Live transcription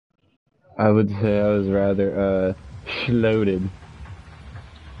I would say I was rather loaded.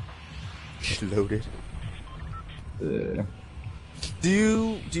 Loaded. Uh, Do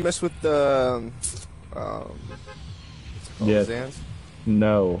you mess with the yes. Zans?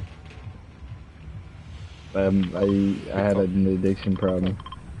 No. I had an addiction problem.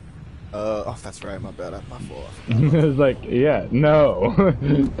 Oh, that's right. My bad. My fault. It was like, yeah, no,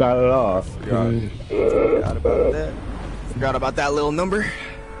 not at all. Forgot about that. Forgot about that little number.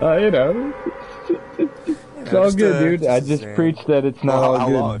 You know, it's all good, dude. I just preached that it's not all how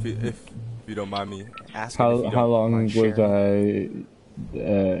good. How long, if you don't mind me asking? How long was I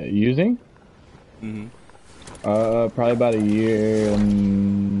using? Probably about a year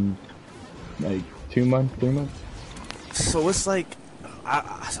and like 2 months, 3 months. So it's like,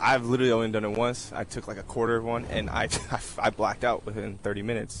 I've literally only done it once. I took like a quarter of one, and I blacked out within 30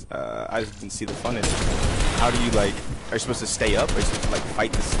 minutes. I just didn't see the fun in it. How do you, like, are you supposed to stay up? Are you supposed to, like,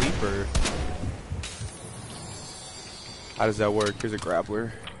 fight to sleep, or how does that work? Here's a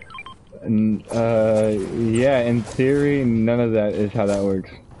grappler. Yeah, in theory, none of that is how that works.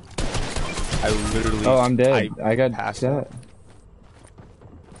 I literally... Oh, I'm dead. I got shot.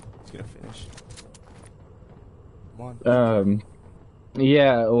 He's gonna finish. Come on.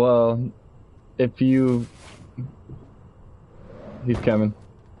 Yeah, well, if you... He's coming.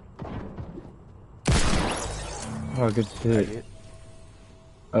 Oh, good shit.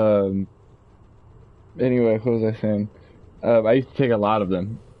 Anyway, what was I saying? I used to take a lot of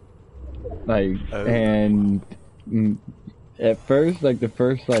them. Like, and at first, like, the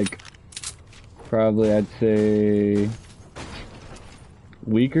first, like, probably I'd say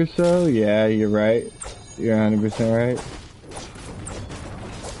week or so, yeah, you're right. You're 100% right.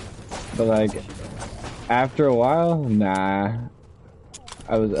 But, like, after a while, nah.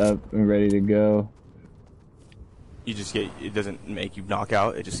 I was up and ready to go. You just get, it doesn't make you knock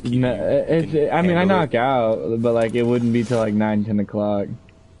out, it just keeps no, you I mean, I knock out, but, like, it wouldn't be till, like, 9, 10 o'clock.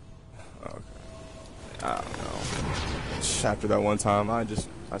 Okay. I don't know. After that one time, I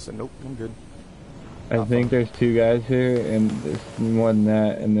said, nope, I'm good. I think there's 2 guys here, and there's more than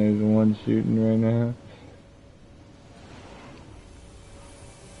that, and there's one shooting right now.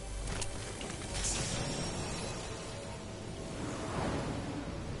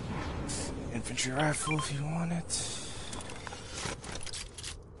 Infantry rifle if you want it.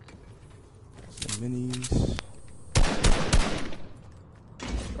 Some minis.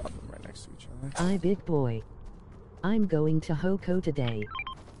 Drop them right next to each other. Hi, big boy. I'm going to Hoko today.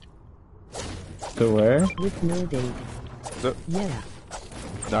 To where? With no date. Yeah.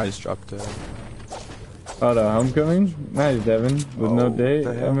 No, I just dropped Oh, the homecoming? Nice, Devin. With no date?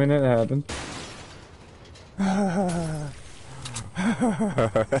 I mean, it happened.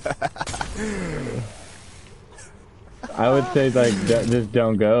 I would say, like, just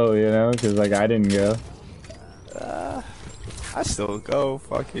don't go, you know? Because, like, I didn't go. I still go.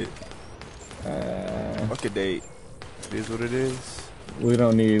 Fuck it. Fuck a date. It is what it is. We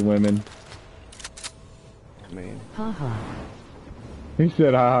don't need women. I mean. Haha. He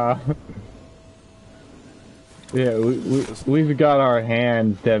said, haha. Yeah, we've got our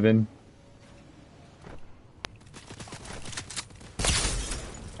hands, Devin.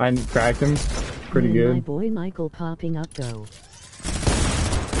 I cracked him. Pretty good. My boy Michael popping up though.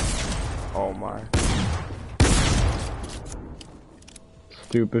 Oh my.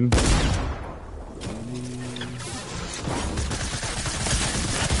 Stupid.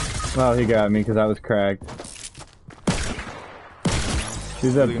 Well, he got me because I was cracked.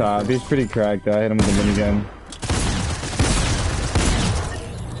 He's up top. He's pretty cracked. I hit him with a minigun.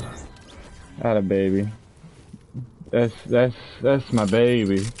 Atta baby. That's my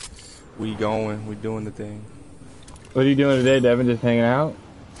baby. We going. We doing the thing. What are you doing today, Devin? Just hanging out?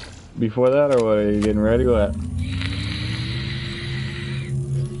 Before that, or what? Are you getting ready? What?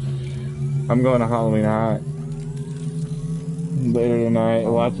 I'm going to Halloween Hot later tonight,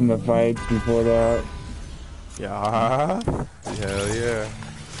 watching the fights before that. Yeah. Hell yeah.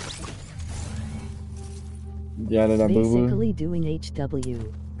 Yeah, did I boo boo? Basically doing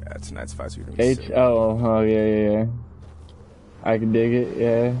HW. Yeah, tonight's fights are gonna be oh, yeah. I can dig it,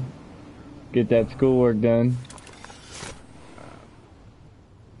 yeah. Get that schoolwork done.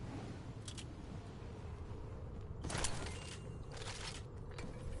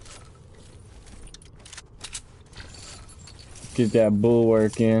 Get that bull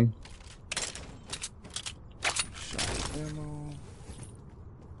work in.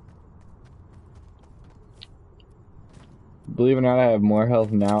 Believe it or not, I have more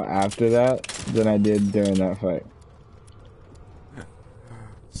health now after that than I did during that fight.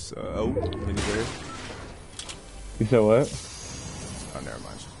 So, mini bear. You said what? Oh, never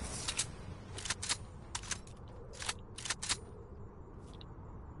mind.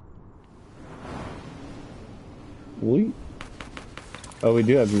 Sweet. Oh, we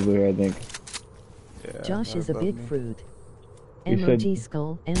do have people here, I think. Yeah, Josh is a above big me. fruit. You Emoji said-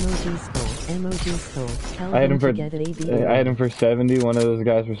 skull, emoji skull, emoji skull. Tell I had them him for to get it, AB. I had him for 70. One of those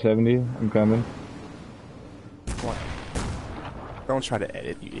guys for 70. I'm coming. What? Don't try to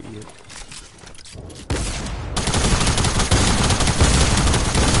edit, you idiot.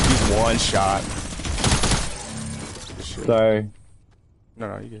 He's one shot. Shit. Sorry,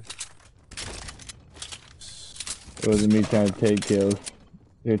 No, you good. it wasn't me trying to take kills.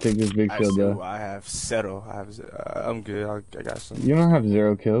 Here, take this big shield though. I have settle. I'm good. I got some. You don't have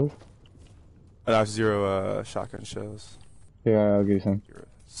 0 kills. I have 0 shotgun shells. Here, I'll give you some.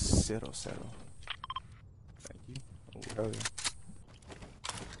 Settle. Thank you. Oh, hell yeah.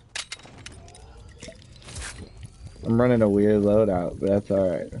 I'm running a weird loadout, but that's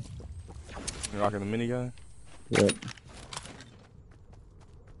alright. You rocking the minigun? Yep.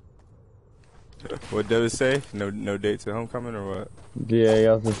 What did it say? No dates at homecoming or what? Yeah, he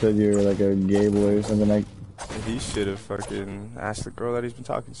also said you were like a gay boy or something like. He should have fucking asked the girl that he's been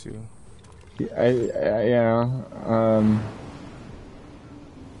talking to.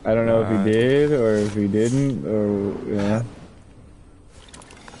 I don't know if he did or if he didn't or yeah.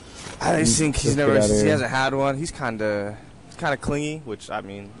 I just think he Let's get outta here. hasn't had one. He's kind of clingy, which I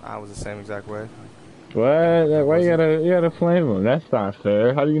mean I was the same exact way. What? Why you gotta flame him? That's not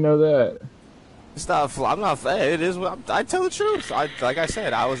fair. How do you know that? It's not. I'm not. It is. I tell the truth. Like I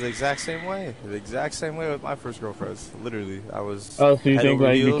said, I was the exact same way. The exact same way with my first girlfriends. Literally, I was. Oh, so you head think over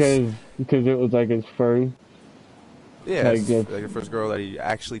like heels. because it was like his first? Yeah, like it's this- like the first girl that he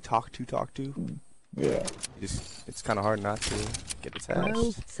actually talked to. Yeah. It's kind of hard not to get attached.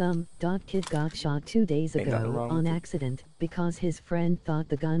 Bro, some kid got shot 2 days Ain't nothing ago wrong on with it. accident because his friend thought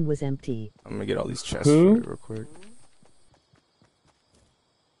the gun was empty. I'm gonna get all these chests Who? for you real quick.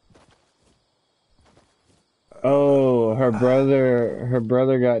 Oh, her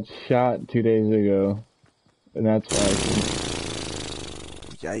brother got shot 2 days ago, and that's why.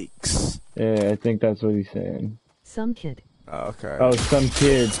 Yikes. Yeah, I think that's what he's saying. Some kid. Oh, okay. Oh, some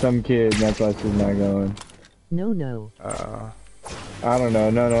kid. That's why she's not going. No. I don't know.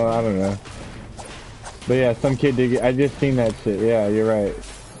 No, I don't know. But yeah, some kid did get, I just seen that shit. Yeah, you're right. He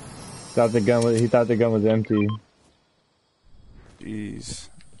thought the gun was empty. Jeez.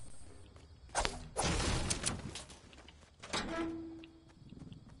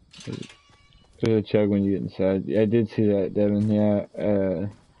 There's a chug when you get inside. I did see that, Devin. Yeah,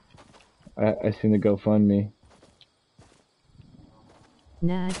 I seen the GoFundMe.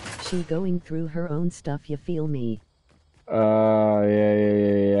 Nah, she going through her own stuff, you feel me?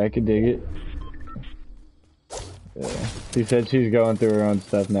 Yeah. I could dig it. Yeah. She said she's going through her own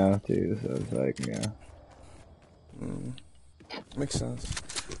stuff now too, so it's like, yeah. Makes sense.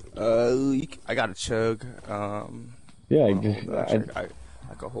 I got a chug. Yeah, I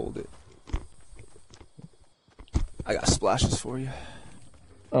can hold it. I got splashes for you.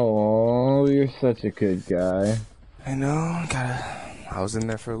 Oh, you're such a good guy. I know. I was in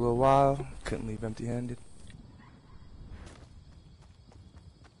there for a little while. Couldn't leave empty-handed.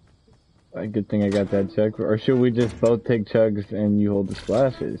 A good thing I got that chug. Or should we just both take chugs and you hold the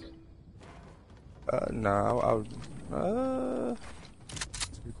splashes? No, I would.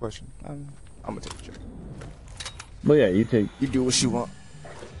 That's a good question. I'm gonna take a chug. Well, yeah, you take. You do what you want.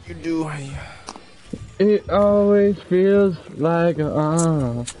 You do. It always feels like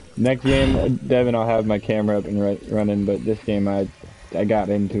Next game, Devin, I'll have my camera up and running, but this game I got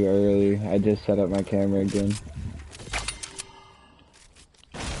into early. I just set up my camera again.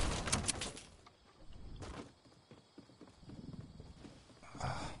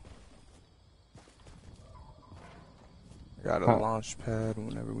 Got a launch pad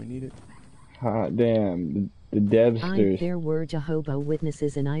whenever we need it. Hot damn, the I Devsters. there were Jehovah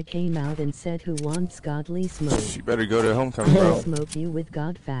Witnesses and I came out and said who wants godly smoke. You better go to homecoming, I'll bro. smoke you with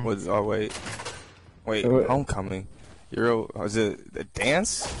God facts. Oh wait, What? homecoming. Is it a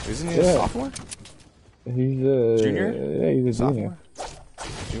dance? Isn't he a Yeah. sophomore? He's a Junior? Yeah, he's a Sophomore?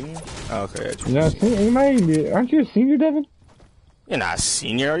 junior. Junior? Oh, okay. Yeah, You're not senior. You might be. Aren't you a senior, Devin? You're not a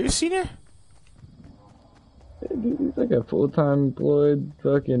senior. Are you a senior? Yeah, dude, he's like a full-time employed,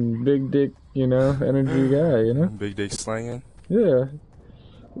 fucking big dick, energy guy, Big dick slanging. Yeah.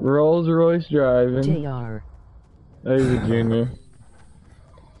 Rolls Royce driving. JR. Oh, he's a junior.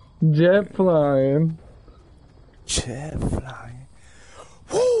 Jet flying. Jet flying.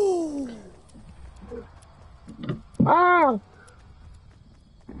 Woo! Ah!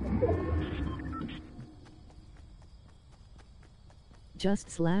 Just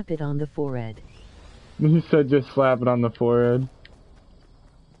slap it on the forehead. He said just slap it on the forehead.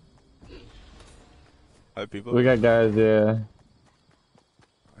 Other people? We got guys, yeah.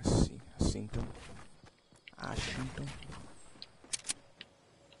 I seen them. I seen them.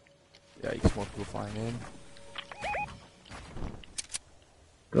 Yeah, you get more people flying in.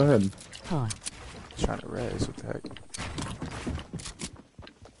 Go ahead. Huh. Trying to res, what the heck?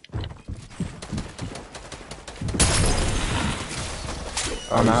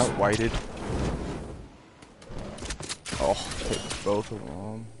 I'm he's out. whited. Oh, hit both of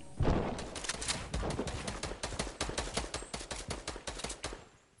them.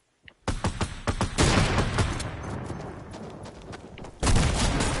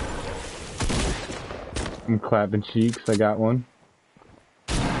 I'm clapping cheeks. I got one.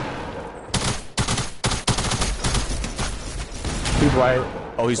 He's white.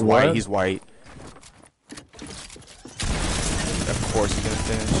 Oh, he's What? white. He's white. Of course he's gonna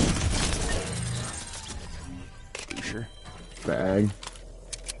finish. You sure? Bag.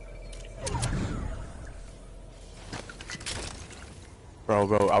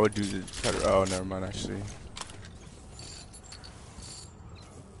 Bro, I would do the. Oh, never mind. Actually,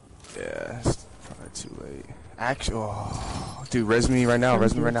 yeah, it's probably too late. Actually, oh, dude, res me right now.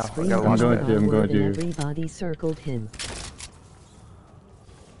 Res me right now. I gotta launch going that. to, I'm going to. Everybody circled him.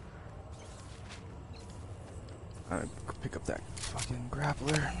 Alright, pick up that fucking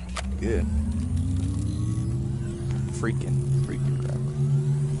grappler. Good. Freaking grappler.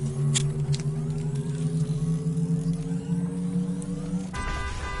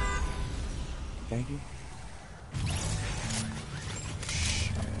 Thank you.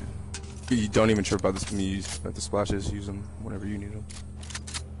 You don't even trip about this. About the splashes. Use them whenever you need them.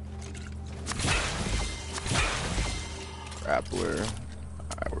 Grappler.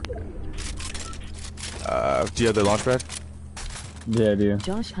 Alright, we're good. Do you have the launch pad? Yeah, I do.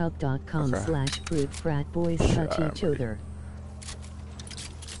 JoshHub.com/fruit boys touch each other.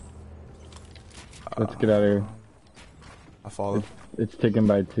 Let's get out of here. I follow. It's ticking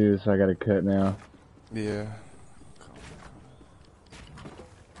by 2, so I gotta cut now. Yeah.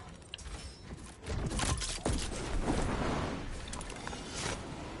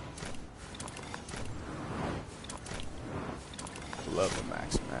 Love the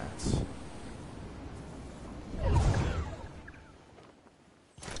max mats.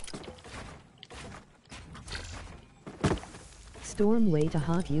 Storm way too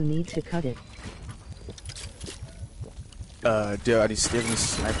hot, you need to cut it. Dude, I need to give me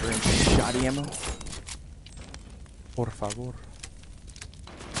sniper and shotty ammo. Por favor.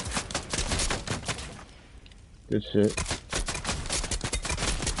 Good shit.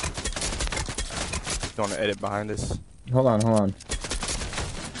 You want to edit behind us? Hold on.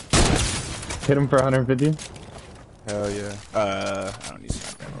 Hit him for 150. Hell yeah. I don't need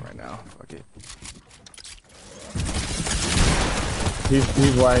sniper ammo right now. Fuck it.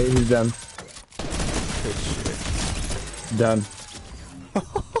 He's white. He's done. Good shit. Done.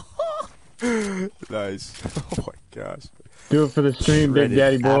 Nice. Oh my gosh. Do it for the stream, Big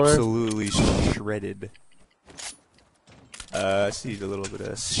Daddy boy. Absolutely shredded. I see a little bit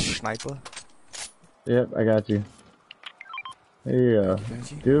of sniper. Yep, I got you. There you go.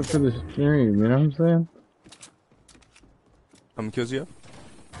 Thank you. Do it for the stream, you know what I'm saying? How many kills you have?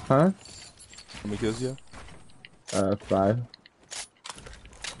 Huh? How many kills you 5. have?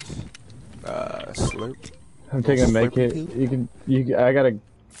 Slurp. I'm taking a med Slurpee kit. I got a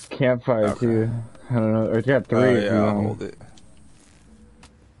campfire too. I don't know. Or it's got 3 if you yeah, I'll want. hold it.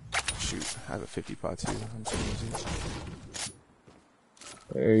 Shoot, I have a 50 pot too. I'm so easy.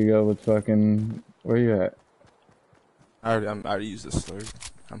 There you go. Let's fucking. Where you at? I already used the slurp.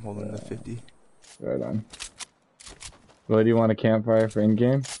 I'm holding the 50. Right on. Well, do you want a campfire for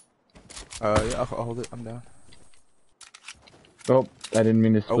in-game? Yeah, I'll hold it. I'm down. Oh, I didn't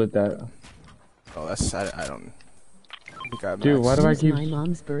mean to split that. Oh, that's I don't. I think I Dude, why do I It was keep? my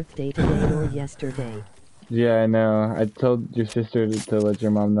mom's birthday today or yesterday. Yeah, I know. I told your sister to let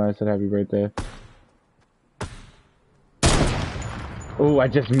your mom know. I said happy birthday. Oh, I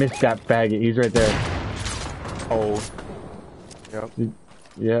just missed that faggot. He's right there. Oh. Yep.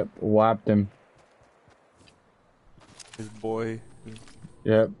 Yep, whopped him. His boy.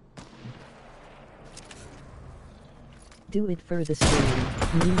 Yep. Do it for the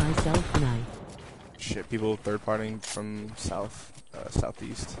stream. Me, myself, and I. Shit, people third partying from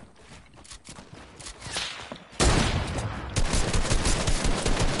southeast.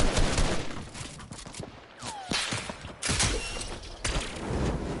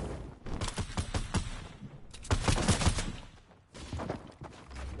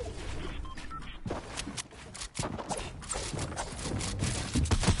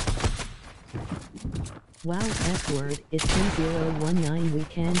 Wow, F word, it's 1019, we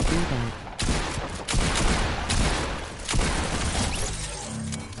can't do that.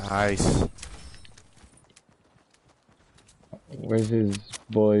 Nice. Where's his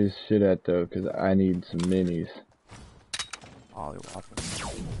boys shit at though? Cause I need some minis. Ollie whopping.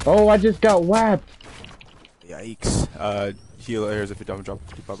 Oh, I just got whacked. Yikes. Heal airs if you don't drop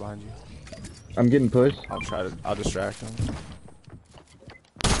people behind you. I'm getting pushed. I'll distract him.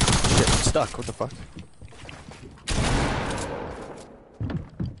 Shit, I'm stuck. What the fuck?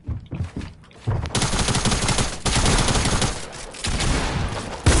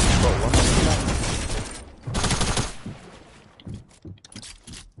 Bro, what the fuck?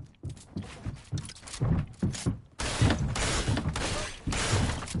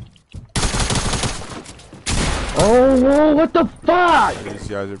 Oh, whoa, what the fuck? These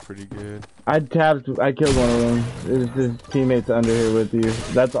guys are pretty good. I killed one of them. There's his teammates under here with you.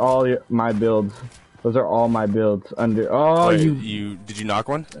 That's all my builds. Those are all my builds under. Oh, wait, you did you knock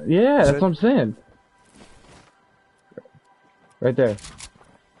one? Yeah, that's what I'm saying. Right there.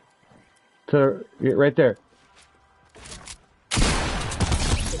 Right there.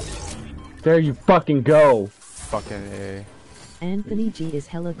 There you fucking go. Fucking A. Anthony G is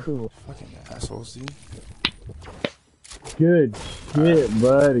hella cool. Fucking assholes, dude. Good shit,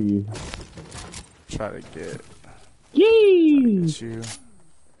 buddy. Try to get Yee! you.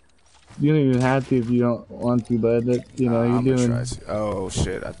 You don't even have to if you don't want to, bud. That, you know, you're doing. Try to. Oh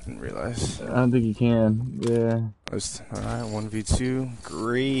shit! I didn't realize. I don't think you can. Yeah. Alright, 1v2.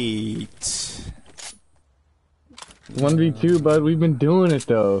 Great. 1v2, bud. We've been doing it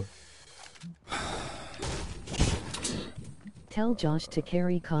though. Tell Josh to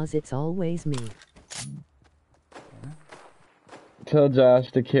carry cause it's always me. Tell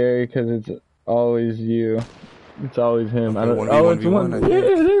Josh to carry cause it's always you. It's always him. I don't. 1v1, Oh, it's one.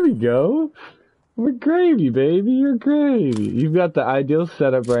 Yeah, there we go. We're gravy, baby. You're gravy. You've got the ideal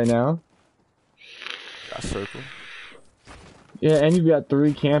setup right now. Got circle. Yeah, and you've got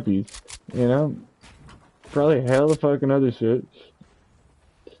 3 campies. You know, probably hell of fucking other shit.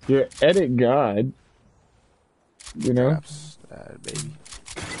 You're edit god. You know. Perhaps, baby.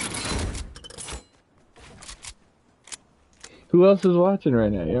 Who else is watching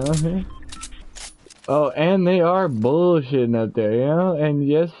right now? You know what I'm saying? Oh, and they are bullshitting out there, you know? And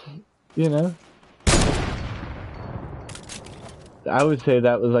yes, you know. I would say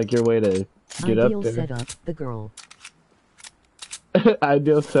that was like your way to get Ideal up there. setup, the girl.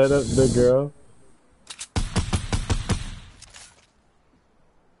 Ideal setup, the girl.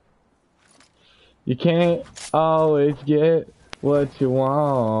 You can't always get what you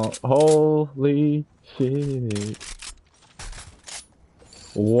want. Holy shit.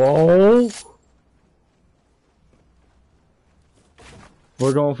 Whoa.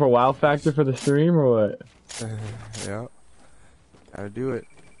 We're going for wow factor for the stream or what? Yeah. Gotta do it.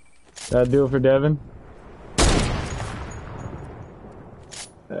 Gotta do it for Devin?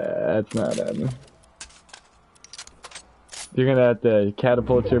 That's not happening. You're gonna have to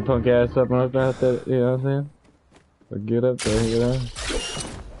catapult your punk ass up and about that, you know what I'm saying? Or get up there, you know?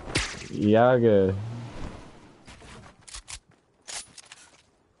 Yaga.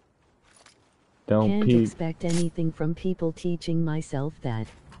 Don't Can't peek. expect anything from people teaching myself that.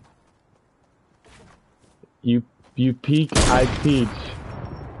 You peek, I teach.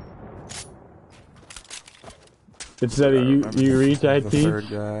 Instead of you reach, I teach. Third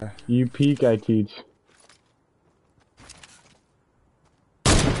guy. You peek, I teach.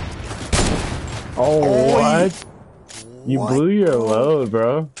 Oh, what? You blew your load,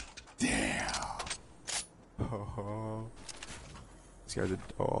 bro. Damn. Oh. This guy's a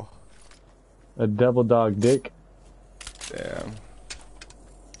doll. A double dog dick. Damn.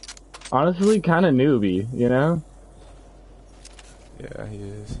 Honestly, kind of newbie, you know? Yeah, he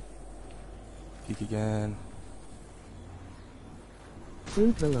is. Peek again.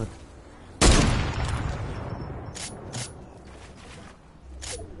 Fruit look.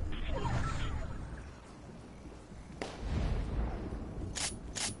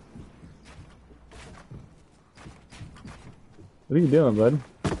 What are you doing, bud?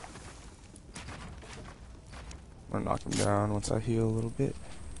 I'm gonna knock him down once I heal a little bit.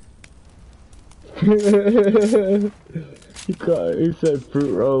 He said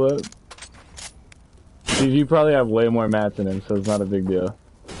fruit roll up. Dude, you probably have way more mats than him, so it's not a big deal.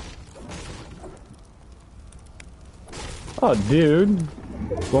 Oh, dude.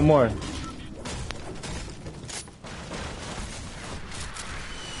 One more.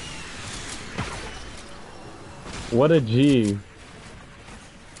 What a G.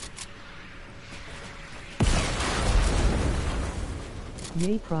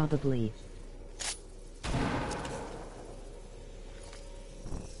 Yay, probably.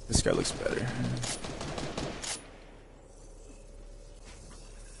 This guy looks better.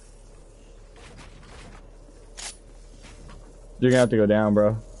 You're gonna have to go down,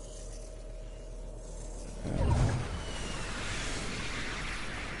 bro.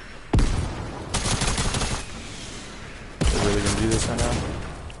 We're really gonna do this right now?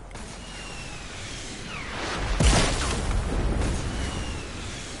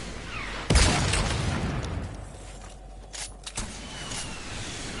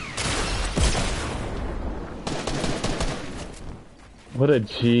 What a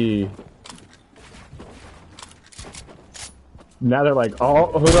G. Now they're like,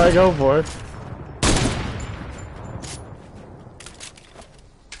 oh, who do I go for?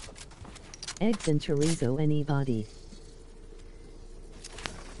 Eggs and chorizo, anybody?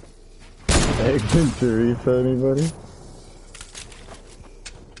 Eggs and chorizo, anybody?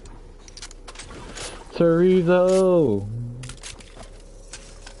 Chorizo!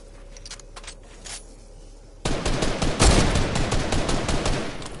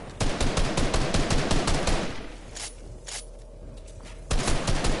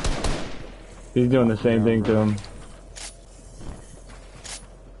 He's doing the same thing to him.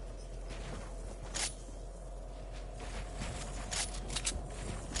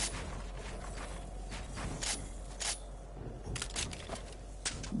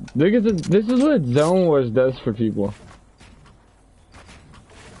 Look at this is what Zone Wars does for people.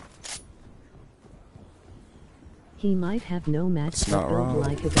 He might have no match It's but not build wrong.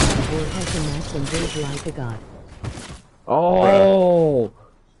 like a god, or has a match and build like a god. Oh!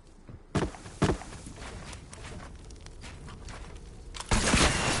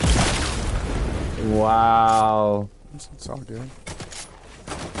 Wow. It's all good.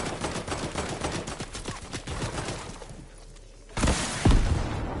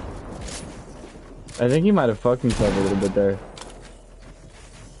 I think he might have fucked himself a little bit there.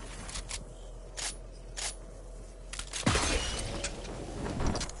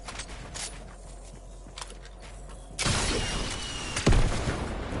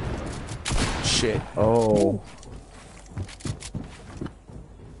 Shit. Oh.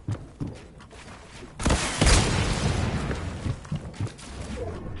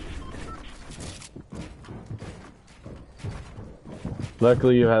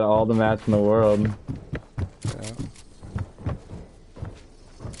 Luckily you had all the mats in the world. Yeah.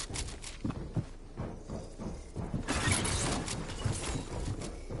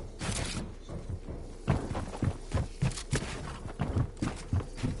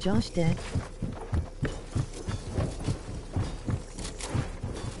 Josh dead.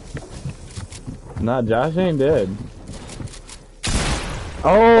 Nah, Josh ain't dead.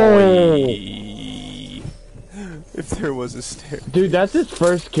 Oh! If there was a stair. Dude, that's his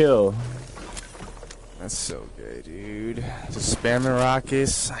first kill. That's so gay, dude. Just spamming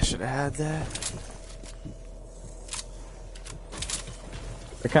rockets. I should have had that.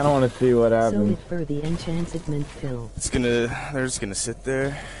 I kind of want to see what So happens. it for the enchantment pill. It's gonna. They're just gonna sit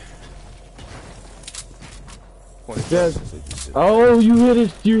there. Yes. Oh, you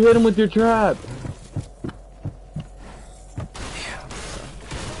hit him with your trap.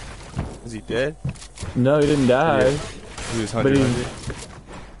 Is he dead? No, he didn't die. Yeah. He was But 100.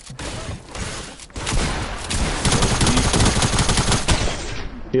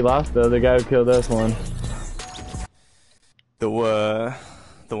 He lost though, the guy who killed us won. The one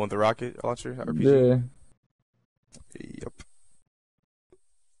with the rocket launcher RPG. Yeah. Yep.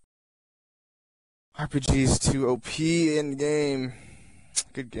 RPG's too OP in game.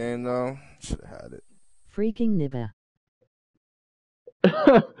 Good game though. Should have had it. Freaking Nibba.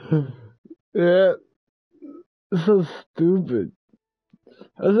 Yeah. So stupid.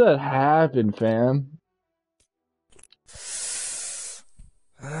 How does that happen, fam?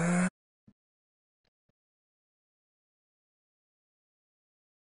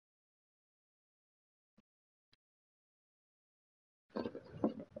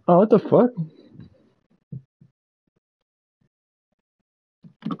 Oh, what the fuck?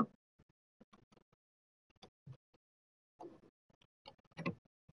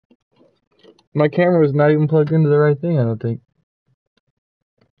 My camera was not even plugged into the right thing, I don't think.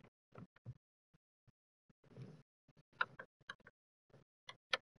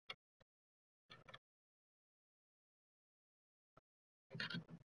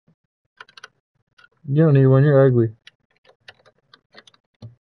 You don't need one, you're ugly.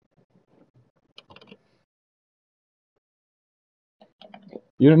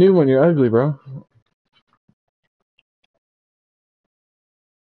 You don't need one, you're ugly, bro.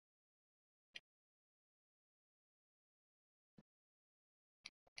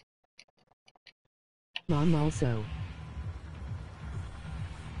 Mom also.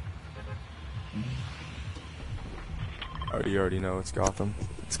 Oh, you already know it's Gotham.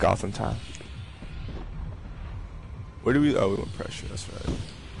 It's Gotham time. Where do we? Oh, we went pressure. That's right.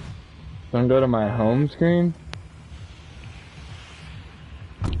 Don't go to my home screen.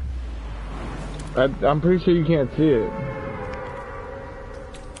 I'm pretty sure you can't see it.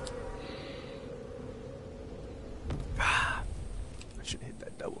 I should hit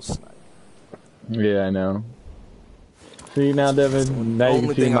that double snipe. Yeah, I know. See now, Devin. Now you Only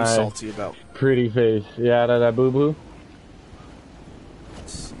can see thing I'm my salty about. pretty face. Yeah, that boo boo.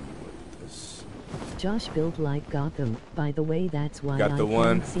 Let's see what this. Josh built like Gotham. By the way, that's why Got I the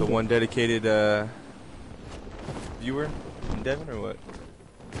can't see one it. dedicated viewer in Devin or what?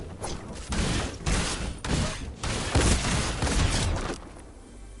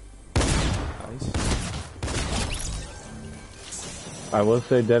 Nice. I will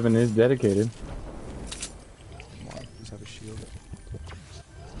say Devin is dedicated. Come on, please have a shield.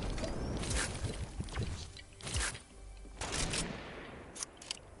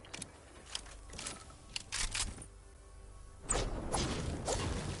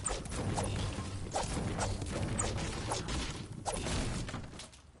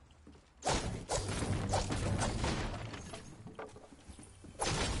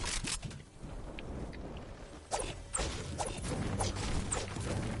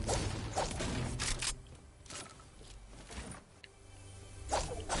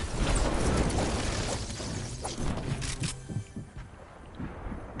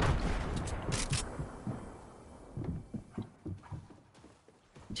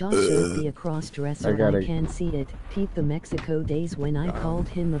 Josh showed me a cross-dresser. I I can't see it. Peep the Mexico days when I called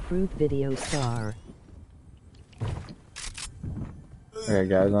him a fruit video star. I got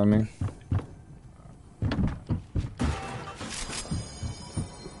guys on me.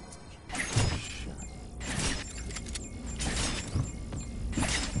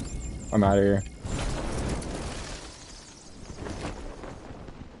 I'm out of here.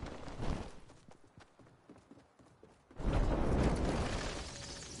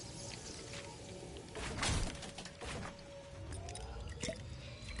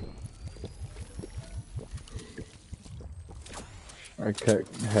 I cut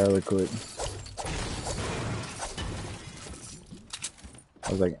hella quick.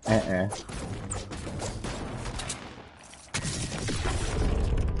 I was like, I'm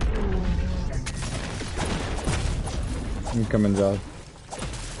coming, Josh.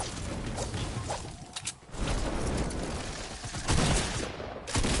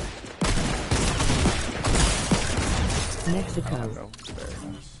 Mexico. No, very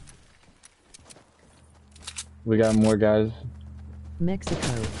nice. We got more guys.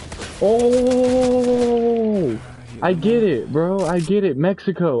 Mexico. Oh! I get it, bro. I get it.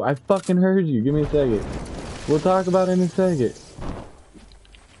 Mexico. I fucking heard you. Give me a second. We'll talk about it in a second.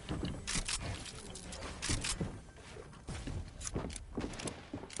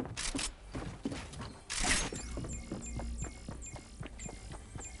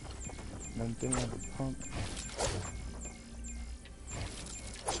 One thing on the pump. Do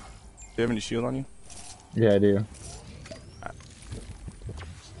you have any shield on you? Yeah, I do.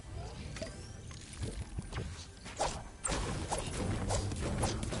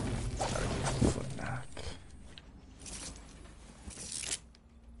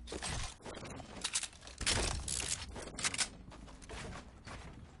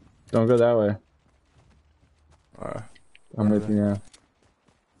 Don't go that way. Alright. I'm with you now.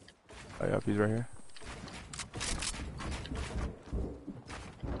 Oh, yep, he's right here.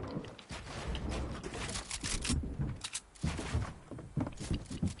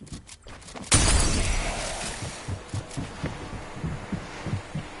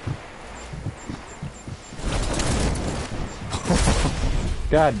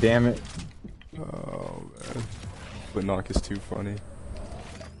 God damn it. Oh, man. But knock is too funny.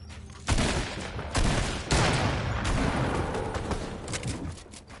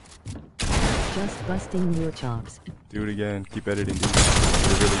 Just busting your chops. Do it again. Keep editing, dude.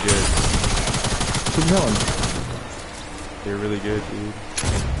 You're really good. Keep going. You're really good, dude.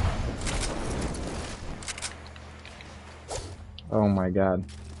 Oh my god.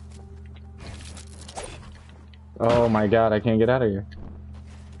 Oh my god, I can't get out of here.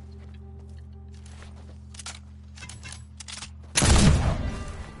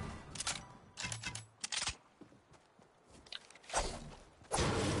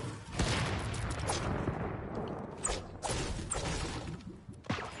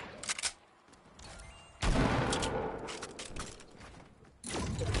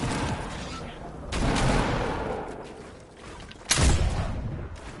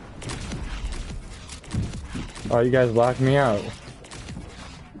 Oh, you guys locked me out.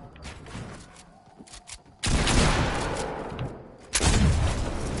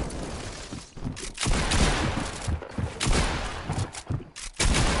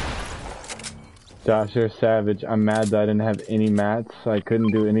 Josh, you're a savage. I'm mad that I didn't have any mats, so I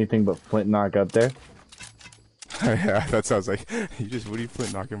couldn't do anything but flint knock up there. Yeah, that sounds like you just what are you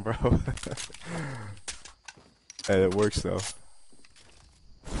flint knocking, bro? Hey, it works though.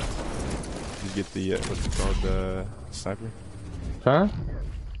 Did you get the what's it called, the sniper? Huh?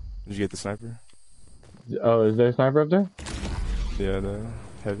 Did you get the sniper? Oh, is there a sniper up there? Yeah, the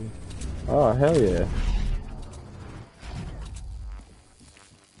heavy. Oh, hell yeah.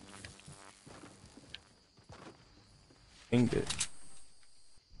 Pinged it.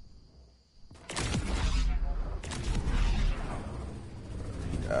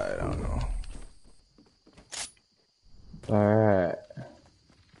 I don't know. Alright.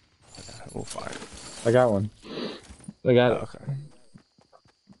 We'll find it. I got one. I got it. Okay.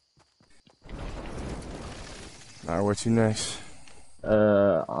 Alright, what's your next?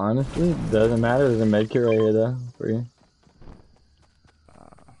 Honestly, doesn't matter. There's a med kit right here, though, for you.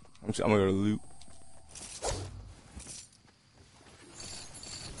 I'm gonna go to loot.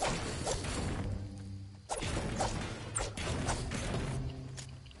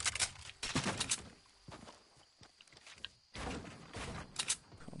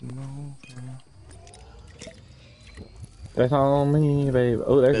 That's on me, babe.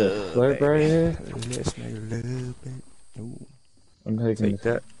 Oh, there's a slurp right here. Let's make a little bit. Ooh. I'm taking Take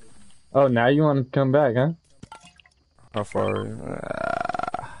that. Oh, now you want to come back, huh? How far?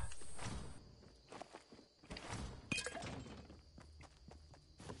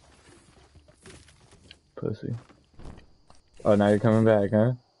 Pussy. Oh, now you're coming back,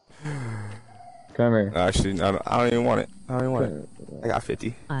 huh? Come here. Actually, I don't even want it. I don't even want it. I got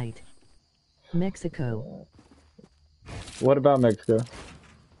 50. I'd. Mexico. What about Mexico?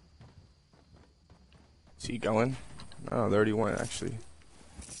 Is he going? Oh, 31 actually.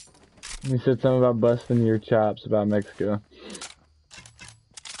 You said something about busting your chops about Mexico.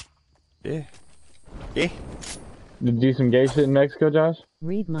 Yeah. Yeah. Did you do some gay shit in Mexico, Josh?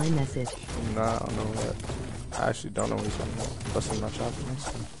 Read my message. Nah, I don't know what. I actually don't know what he's talking about. Busting my chops.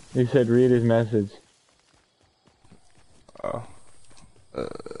 He said read his message. Oh.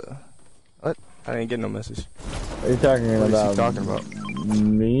 What? I didn't get no message. Are you talking What about? is he talking about?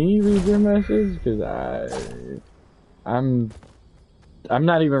 Me read your message? Cause I'm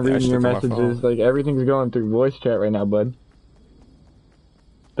not even Yeah, I reading your should look at my messages. phone. Like everything's going through voice chat right now, bud.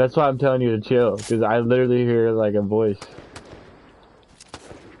 That's why I'm telling you to chill, cause I literally hear like a voice.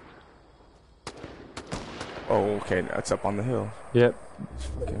 Oh, okay. That's up on the hill. Yep. It's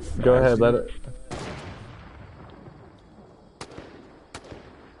fucking fast, Go ahead, dude. let it.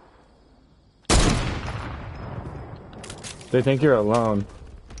 They think you're alone.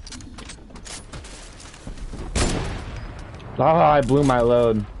 Oh, I blew my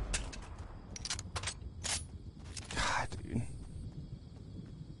load. God, dude.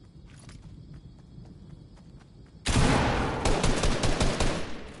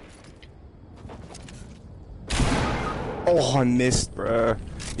 Oh, I missed, bruh.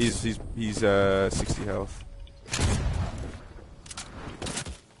 He's 60 health.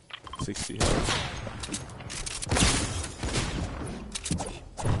 60 health.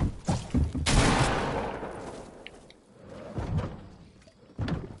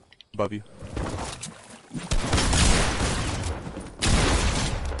 Above you.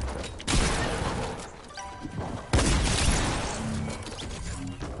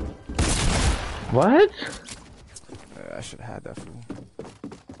 What? I should have had that fool.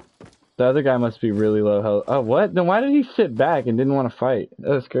 The other guy must be really low health. Oh, what? Then why did he sit back and didn't want to fight?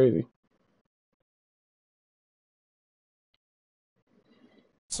 That's crazy.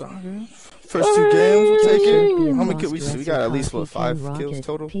 It's all good. First two games, we'll take it. How many kills? We got at least, what, 5 kills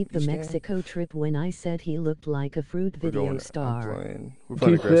total? Peep the each game? Mexico trip when I said he looked like a fruit We're video going, star. we're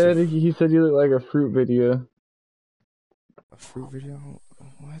playing He aggressive. said he said you look like a fruit video. A fruit video?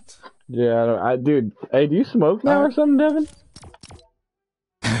 What? Yeah, dude. Hey, do you smoke now or something, Devin?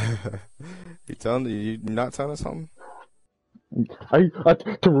 You telling you not telling us something? Are you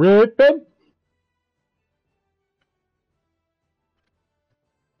tripping?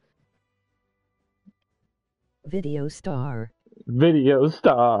 Video star. Video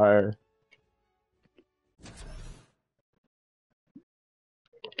star.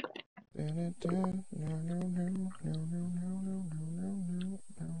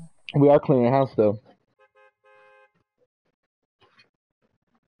 We are cleaning the house though.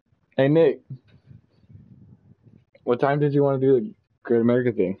 Hey Nick, what time did you want to do the Great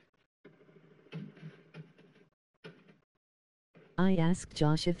America thing? I asked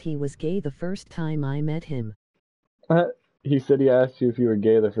Josh if he was gay the first time I met him. He said he asked you if you were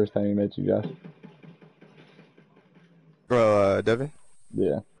gay the first time he met you, Josh. Bro, Devin?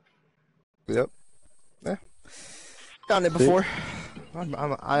 Yeah. Yep. Done it before.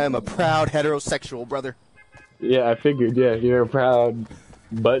 I am a proud heterosexual, brother. Yeah, I figured. Yeah, you're a proud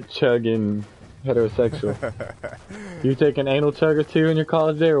butt-chugging heterosexual. You take an anal chug or two in your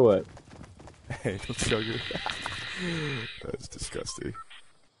college day or what? Anal chugger. That's disgusting.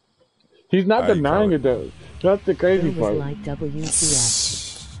 He's not denying it though. That's the crazy part. Like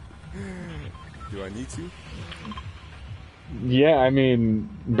WTF. Do I need to? Yeah, I mean,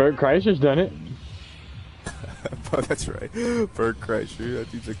 Bert Kreischer's done it. Oh, that's right. Bert Kreischer,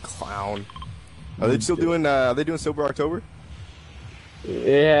 that dude's a clown. Are they still doing? Are they doing Sober October?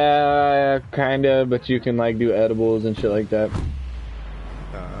 Yeah, kinda, but you can like do edibles and shit like that.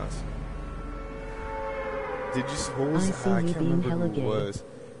 Did you? What was? I can't remember who it was.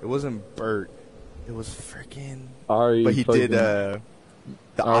 It wasn't Bert. It was freaking. Ari, but he did the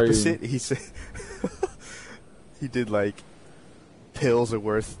opposite. He said he did like pills are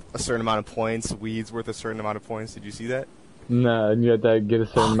worth a certain amount of points, weed's worth a certain amount of points. Did you see that? Nah, and you had to get a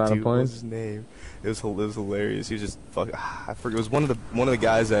certain amount of points. What was his name? It was hilarious. He was just fucking. I forget. It was one of the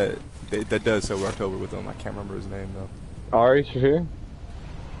guys that does Sober October with him. I can't remember his name though. Ari Shafir?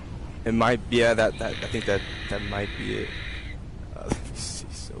 It might be. Yeah, that I think that might be it. Let me see.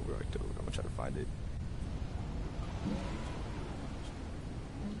 Sober October. I'm gonna try to find it.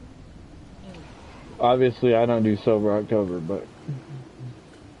 Obviously, I don't do Sober October, but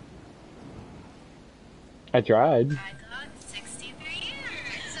I tried. I got 63 years.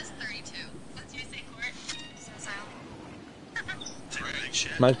 It says 32. What's your safe word? Suicidal.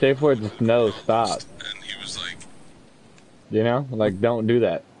 My safe word is no, stop. And he was like, you know, like don't do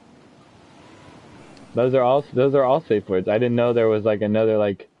that. Those are all safe words. I didn't know there was like another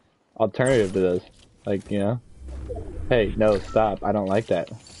like alternative to those. Like, you know, hey, no, stop. I don't like that.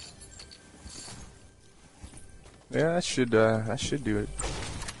 Yeah, that should do it.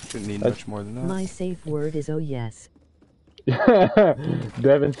 Shouldn't need much more than that. My safe word is oh yes.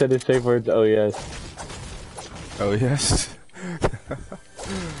 Devin said his safe word's oh yes. Oh yes.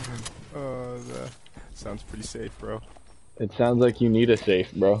 That sounds pretty safe, bro. It sounds like you need a safe,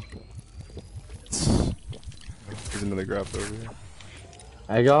 bro. There's another graph over here.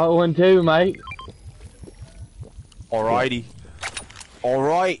 I got one too, mate. Alrighty.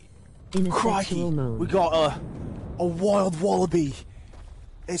 Alright. In a Crikey. sexual mode. We got a wild wallaby.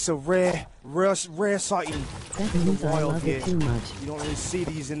 It's a rare sighting. That means I love it too much. You don't really see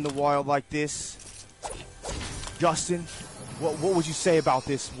these in the wild like this. Justin, what would you say about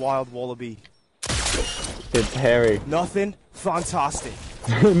this wild wallaby? It's hairy. Nothing? Fantastic.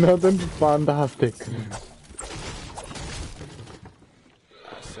 Nothing fantastic.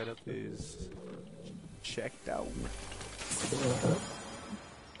 Setup is checked out.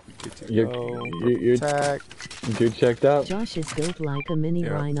 You're checked out. Josh is built like a mini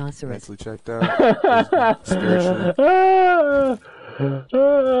rhinoceros. Mentally checked out. Spiritually.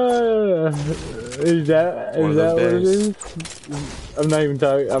 Is that what it is? I'm not even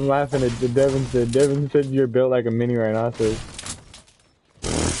talking. I'm laughing at what Devin said. Devin said you're built like a mini rhinoceros.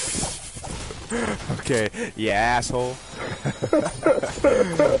 Okay, yeah, asshole.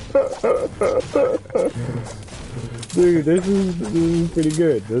 Dude, this is pretty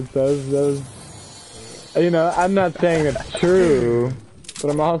good. That was, you know, I'm not saying it's true,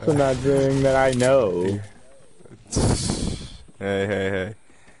 but I'm also not saying that I know. Hey.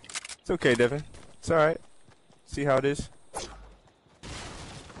 It's okay, Devin. It's alright. See how it is.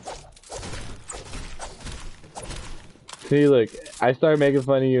 See, look, I started making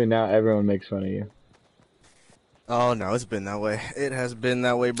fun of you, and now everyone makes fun of you. Oh, no, it's been that way. It has been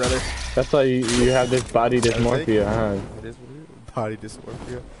that way, brother. That's why you have this body dysmorphia, huh? It is what it is. Body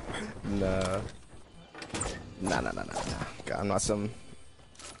dysmorphia? Nah. God, I'm not some...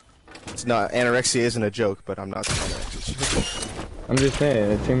 It's not... Anorexia isn't a joke, but I'm not some anorexia. I'm just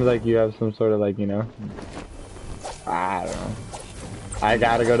saying, it seems like you have some sort of, like, you know... I don't know. I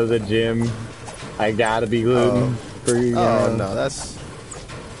gotta go to the gym. I gotta be gluten-free. Oh, no, that's...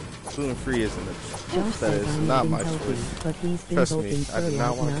 Gluten-free isn't a... That is not my choice. Trust me, I do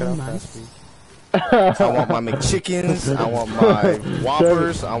not want to cut out fast food. I want my McChickens, I want my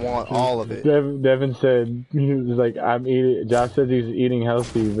Whoppers, I want all of it. Devin said, he was like, I'm eating, Josh says he's eating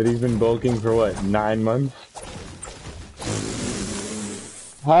healthy, but he's been bulking for what, 9 months?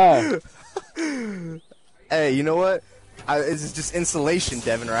 Huh? Hey, you know what? It's just insulation,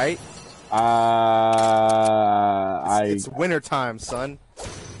 Devin, right? It's winter time, son.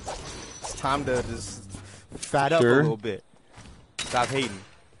 It's time to just fat up a little bit. Stop hating.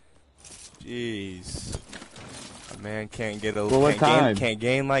 Jeez. A man can't get a can't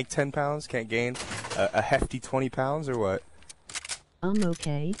gain like 10 pounds, can't gain a hefty 20 pounds or what? I'm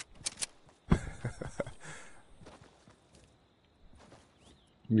okay.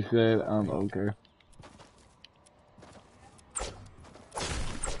 You said, okay.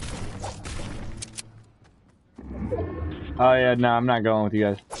 Oh yeah, no, I'm not going with you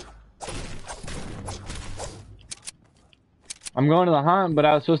guys. I'm going to the hunt, but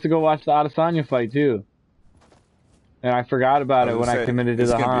I was supposed to go watch the Adesanya fight too. And I forgot about it when I committed to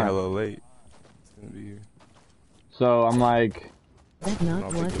the hunt. It's gonna be hella late. It's gonna be... So I'm like... That's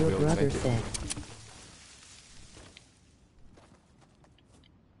not what your brother said.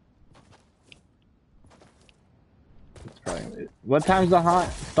 What time's the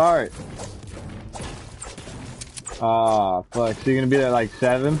hunt start? Ah, fuck. So you're gonna be there like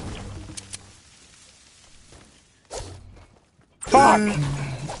 7? Fuck!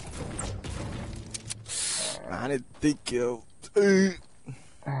 I didn't think you.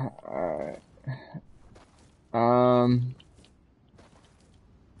 Alright.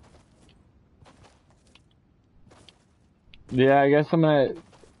 Yeah, I guess I'm gonna...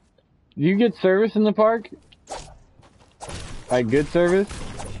 You get service in the park? Like, good service?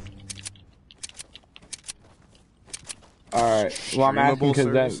 Alright, well I'm asking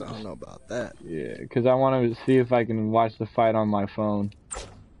because that... I don't know about that. Yeah, because I want to see if I can watch the fight on my phone.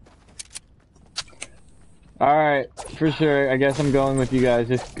 Alright, for sure. I guess I'm going with you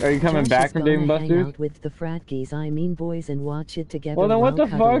guys. Are you coming back from Dave & Buster's? Hang out with the frat geese, I mean boys, and watch it together. Well then what the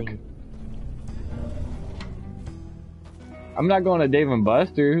cuddling. fuck? I'm not going to Dave &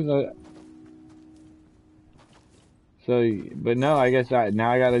 Buster's. So, but no, I guess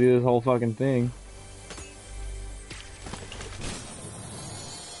now I gotta do this whole fucking thing.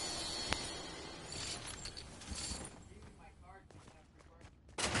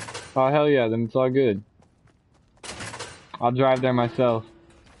 Oh hell yeah, then it's all good. I'll drive there myself.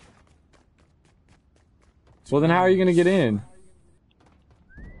 Well then how are you gonna get in?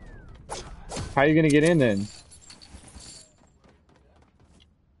 How are you gonna get in then?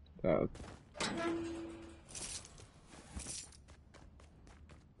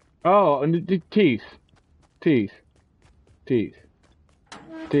 Oh, and teeth.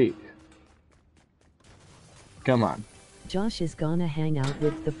 Come on. Josh is gonna hang out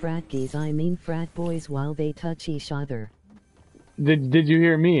with the frat geese, I mean frat boys, while they touch each other. Did you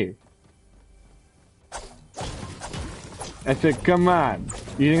hear me? I said, come on.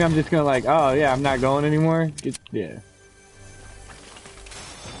 You think I'm just gonna like, oh yeah, I'm not going anymore? Yeah.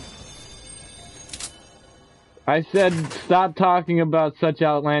 I said, stop talking about such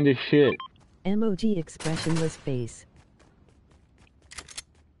outlandish shit. Emoji expressionless face.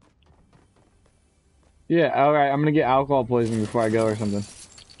 Yeah, alright, I'm gonna get alcohol poisoning before I go or something.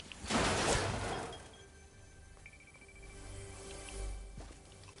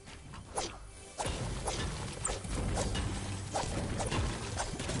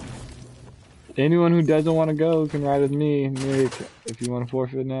 Anyone who doesn't want to go can ride with me, Nick, if you want to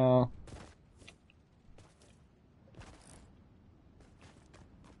forfeit now.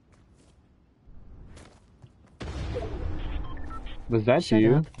 Was that Shut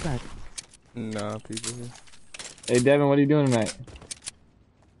you? up, but... Nah, people here. Hey Devin, what are you doing tonight?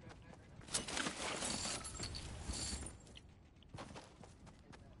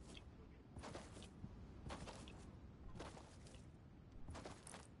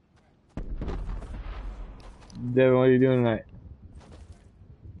 Devin, what are you doing tonight?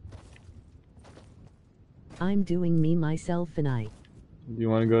 I'm doing me, myself, and I. Do you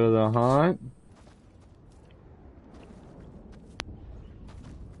want to go to the hunt?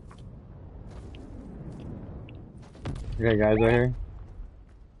 Okay, guys, right here.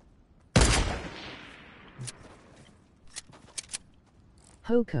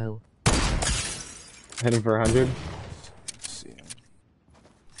 Hoko. Heading for 100. Let's see.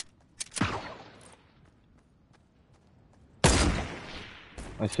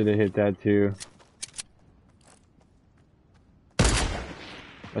 I should have hit that too.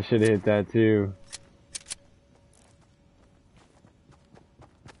 I should have hit that too.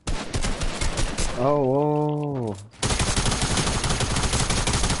 Oh, whoa.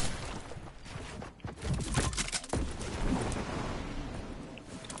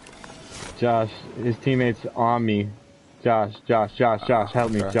 Josh, his teammate's on me. Josh,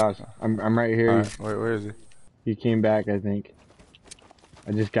 help me, Josh. I'm right here. Right, where is he? He came back, I think.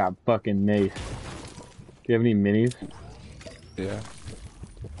 I just got fucking maced. Do you have any minis? Yeah.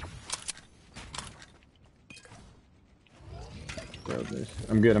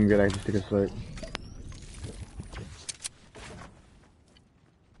 I'm good, I just took a slurp.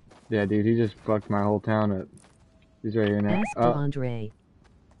 Yeah, dude, he just fucked my whole town up. He's right here now. Ask DeAndre.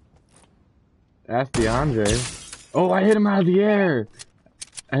 Ask DeAndre. Oh, I hit him out of the air.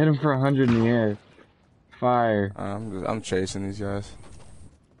 I hit him for 100 in the air. Fire. I'm chasing these guys.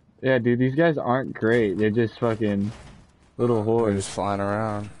 Yeah, dude, these guys aren't great. They're just fucking little They're whores. just flying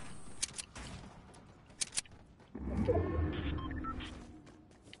around.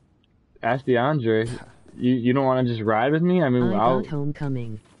 Ask DeAndre. You don't want to just ride with me? I mean, I I'll... got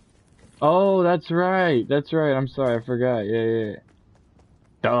homecoming. Oh, that's right. That's right. I'm sorry, I forgot. Yeah.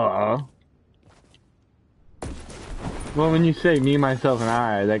 Duh. Well, when you say me, myself, and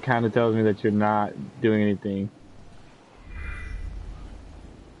I, that kind of tells me that you're not doing anything.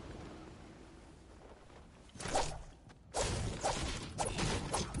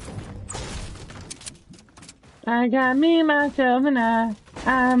 I got me, myself, and I.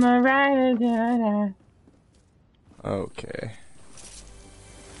 I'm a rider till I die. Okay.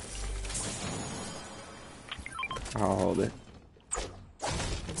 I'll hold it.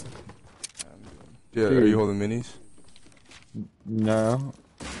 Yeah, are you holding minis? No,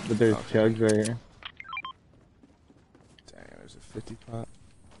 but there's chugs right here. Dang, there's a 50 pot.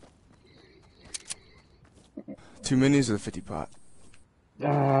 2 minis or the 50 pot?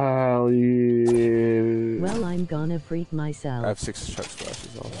 Oh, yeah. Well, I'm gonna freak I myself. have 6 chuck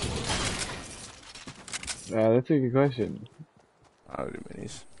splashes also. That's a good question. I'll do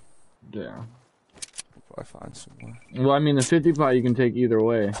minis. Yeah. I'll probably find some more. Well, I mean, the 50 pot you can take either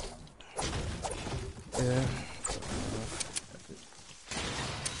way. Yeah.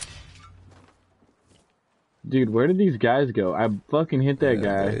 Dude, where did these guys go? I fucking hit that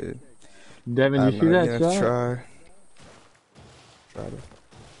guy. Devin, you see that shot? Try to.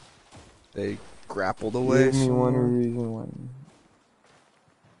 They grappled away. Give me one somewhere. reason why.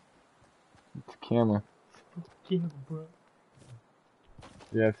 It's a camera. Camera, bro.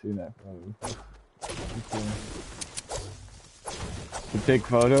 Yeah, I've seen that probably. Okay. To take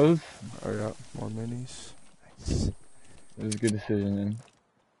photos? Hurry up, more minis. Nice. It was a good decision, then.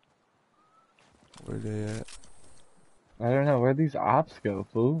 Where they at? I don't know, where'd these ops go,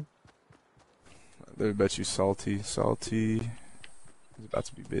 fool? They bet you salty. He's about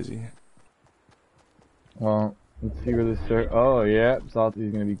to be busy. Well, let's see where this oh, yeah,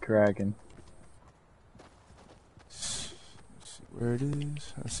 Salty's gonna be cracking. Let's see where it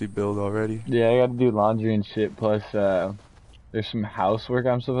is. I see build already. Yeah, I gotta do laundry and shit, plus, there's some housework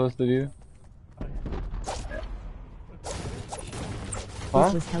I'm supposed to do. Huh?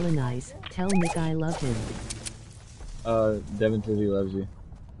 This was hella nice. Tell Nick I love him. Devin says he loves you.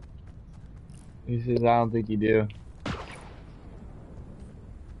 He says, I don't think you do.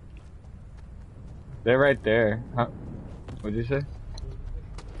 They're right there. Huh? What'd you say?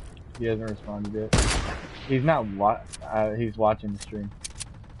 He hasn't responded yet. He's not he's watching the stream.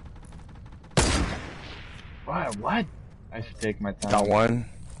 What? I should take my time. Got one.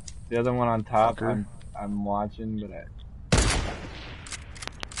 The other one on top, Fucker. I'm watching, but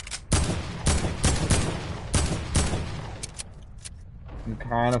I'm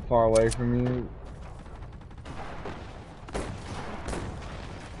kind of far away from you.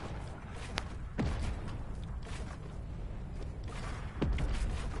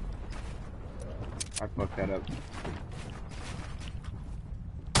 I fucked that up.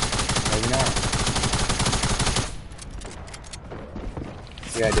 Maybe not.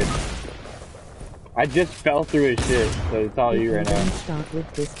 Yeah, I did. I just fell through his shit, so it's all If you right now. don't stop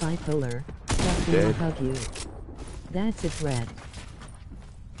with this bipolar, stop Dead. gonna hug you. That's a threat.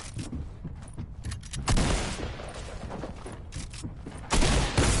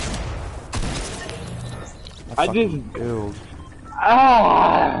 I just build.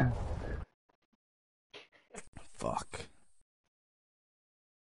 ah. Fuck.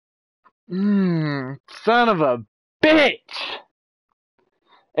 Son of a bitch!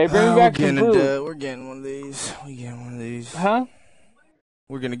 Hey, bring me back some food. We're getting one of these. Huh?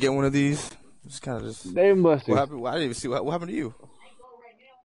 We're gonna get one of these. Just kind of just. Dave Buster's. What happened? I didn't even see what happened to you.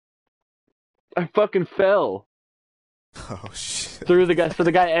 I fucking fell Oh shit. through the guy. So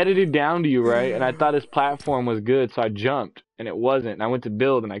the guy edited down to you, right? And I thought his platform was good, so I jumped, and it wasn't. And I went to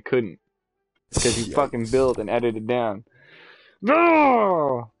build, and I couldn't because he fucking built and edited down.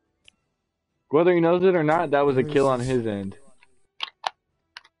 No! Whether he knows it or not, that was a kill on his end.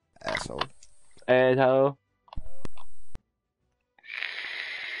 Asshole. Asshole.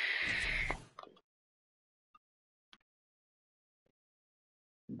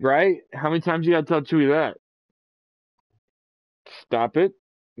 Right? How many times you gotta tell Chewie that? Stop it.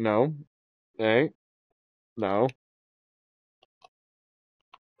 No. Hey. No.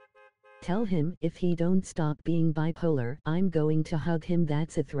 Tell him if he don't stop being bipolar, I'm going to hug him.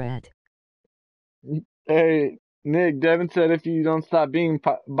 That's a threat. Hey, Nick, Devin said if you don't stop being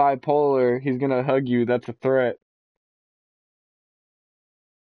bipolar, he's gonna hug you. That's a threat.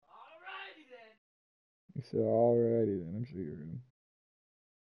 Alrighty then. He said, alrighty then. I'm sure you're gonna.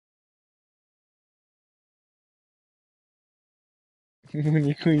 When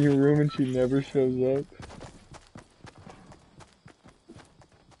you clean your room and she never shows up.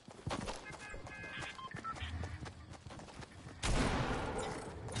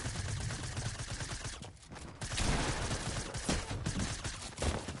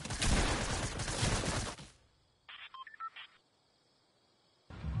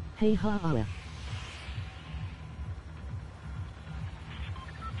 Hey ha. Honestly,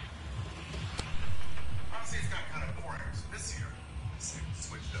 it's got kind of boring. So this year,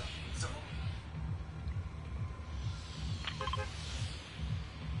 switched up. So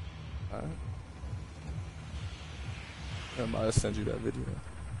I might send you that video.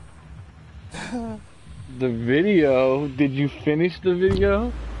 The video? Did you finish the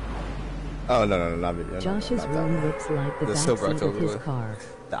video? Oh no, not video. Josh's not that room one. looks like the The Silver backseat of October his one. car.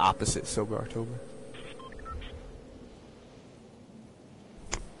 The opposite, Sober October.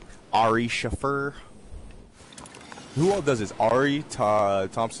 Ari Shaffer. Who all does this? Ari,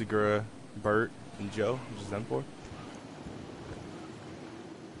 Tom Segura, Bert, and Joe. Just them four.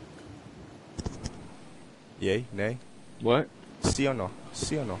 Yay? Nay? What? Sí o no?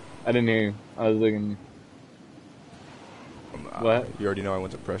 Sí o no? I didn't hear you. I was looking. What? You already know I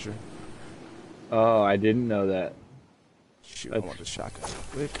went to pressure. Oh, I didn't know that. Shoot, I want the shotgun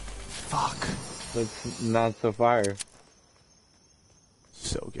real quick. Fuck. That's not so fire.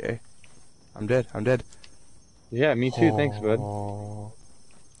 So gay. I'm dead. I'm dead. Yeah, me too. Thanks, bud. Oh.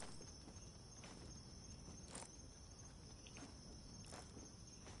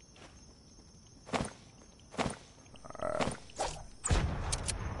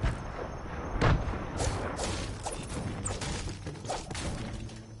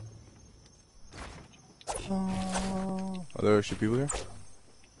 Are there actually people here?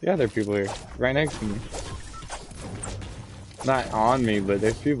 Yeah, there are people here. Right next to me. Not on me, but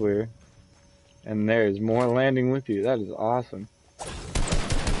there's people here. And there's more landing with you. That is awesome.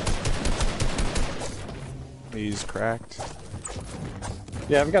 He's cracked.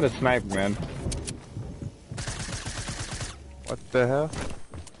 Yeah, I've got a sniper, man. What the hell?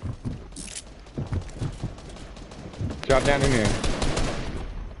 Drop down in here.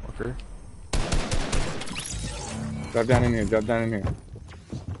 Okay. Drop down in here. Drop down in here.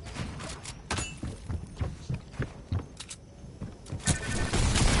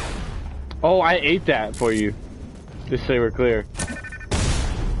 Oh, I ate that for you. Just so we're clear.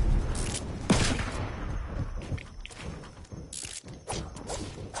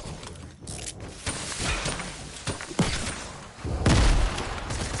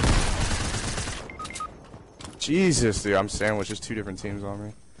 Jesus, dude, I'm sandwiched. There's two different teams on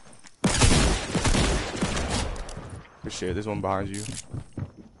me. Good shit, there's one behind you.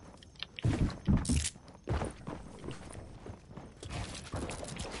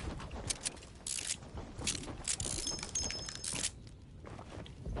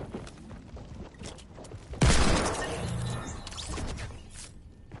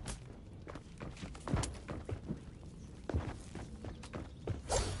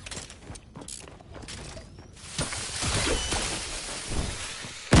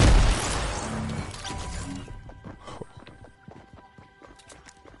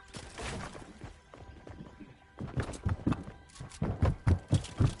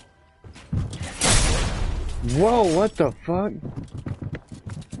 Whoa, what the fuck?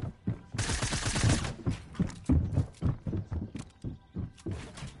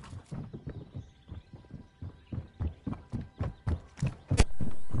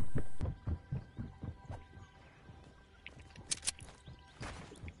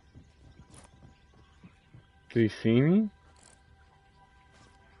 Did he see me?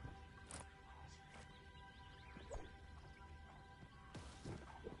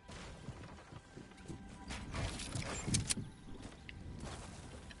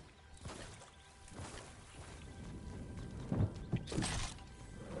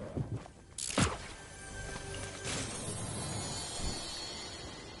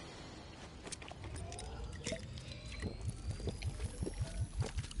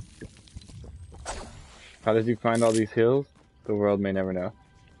 How does he find all these hills? The world may never know.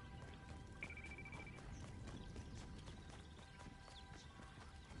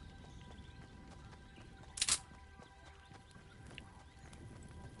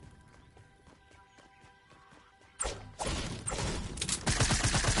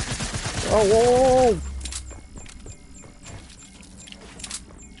 Oh, whoa, whoa, whoa.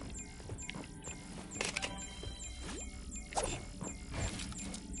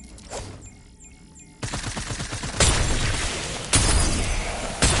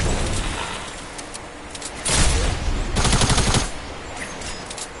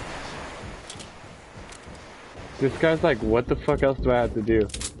 This guy's like, what the fuck else do I have to do?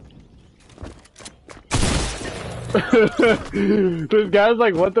 This guy's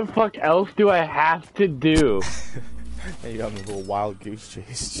like, what the fuck else do I have to do? And you got me a little wild goose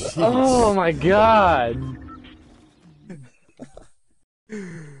chase. Jeez. Oh my god! He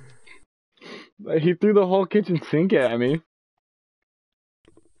threw the whole kitchen sink at me.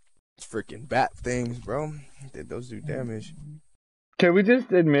 It's freaking bat things, bro. Did those do damage? Can we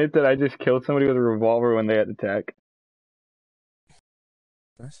just admit that I just killed somebody with a revolver when they had attack?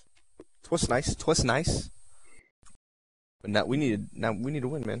 Nice. Twas nice. Twas nice. But now we need to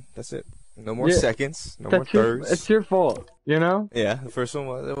win, man. That's it. No more seconds. No more thirds. It's your fault, you know? Yeah, the first one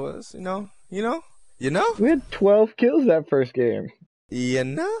was, you know? We had 12 kills that first game. You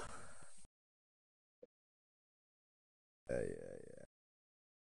know?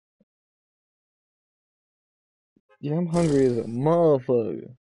 Yeah, I'm hungry as a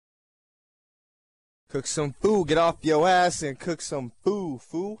motherfucker. Cook some food. Get off your ass and cook some food,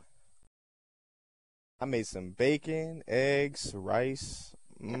 fool. I made some bacon, eggs, rice.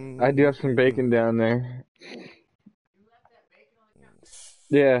 I do have some bacon down there.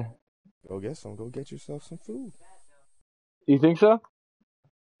 Yeah. Go get some. Go get yourself some food. You think so?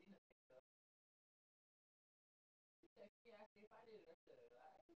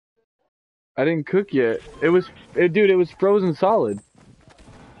 I didn't cook yet. Dude, it was frozen solid.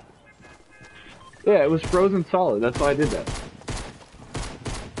 Yeah, it was frozen solid. That's why I did that.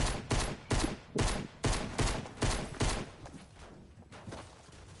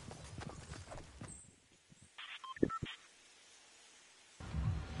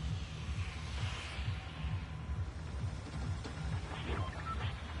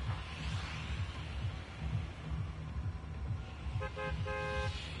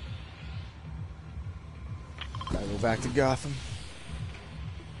 Gotta go back to Gotham.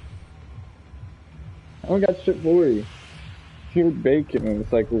 I don't got shit for you. Pure bacon, and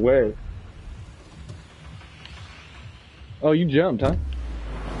it's like, where? Oh, you jumped, huh?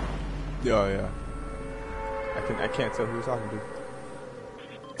 Yeah. I can't tell who you're talking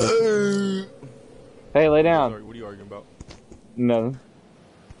to. Hey, lay down. What are you arguing about? Nothing.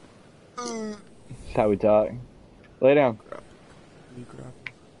 That's how we talk. Lay down.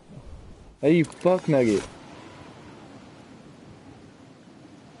 Hey, you fuck nugget.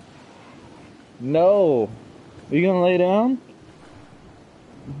 No. Are you gonna lay down?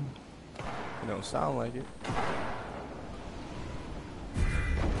 You don't sound like it.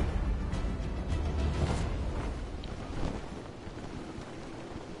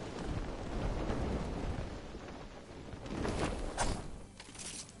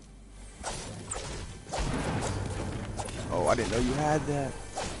 Oh, I didn't know you had that.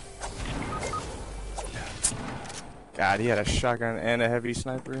 God, he had a shotgun and a heavy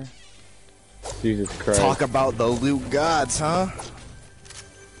sniper. Jesus Christ. Talk about the loot gods, huh?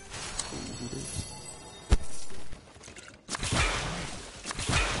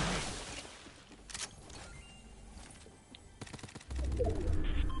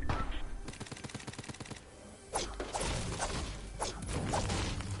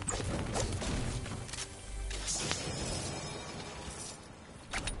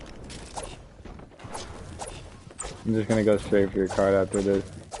 I'm just gonna go straight for your card after this.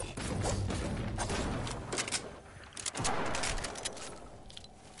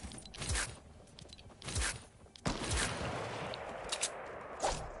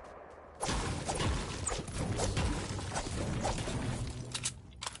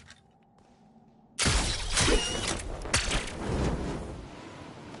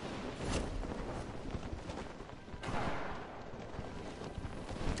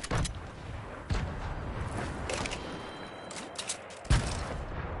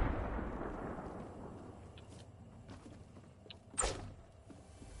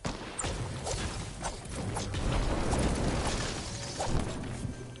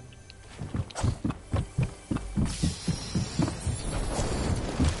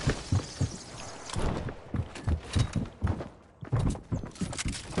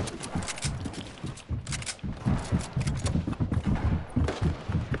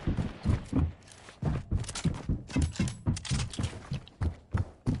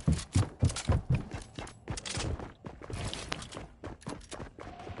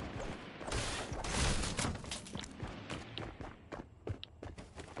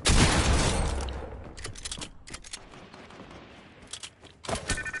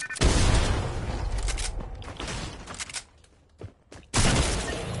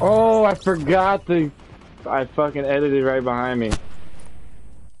 Oh, I forgot I fucking edited right behind me.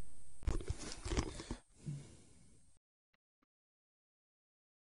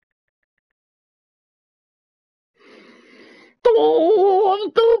 Oh, I'm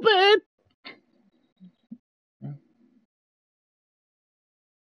stupid.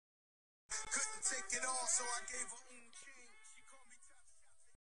 Couldn't take it all, so I gave her own change. She called me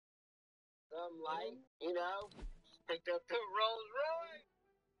Some light, you know, picked up the Rolls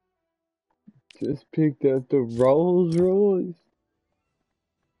Royce. Just picked up the Rolls Royce.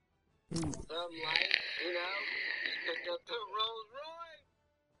 Some light, you know, picked up the Rolls Royce.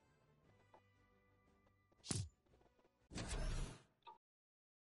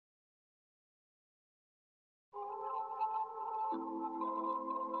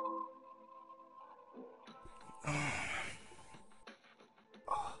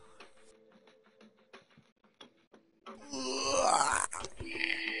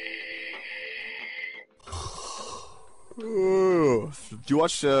 Ooh. Do you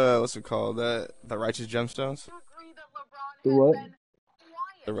watch what's it called? The Righteous Gemstones? The what?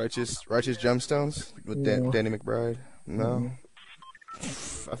 The Righteous Gemstones with No. Danny McBride. No,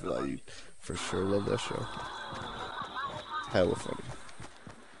 Mm-mm. I feel like you for sure love that show. Hella funny.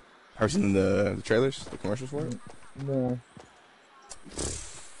 Ever seen the trailers, the commercials for it? No.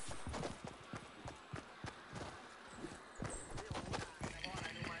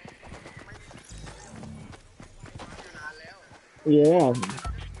 Yeah.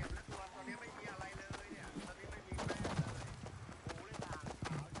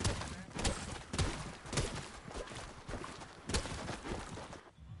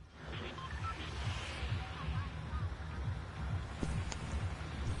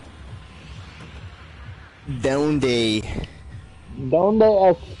 ¿Dónde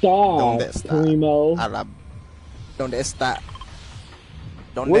 ¿Dónde está, primo? ¿Dónde está?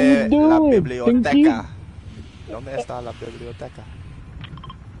 What are you ¿Dónde la doing, biblioteca? ¿Dónde está la biblioteca?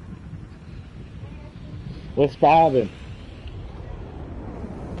 What's poppin'?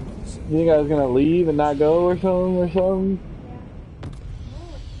 You think I was gonna leave and not go or something?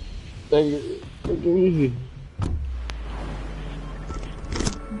 Take it easy.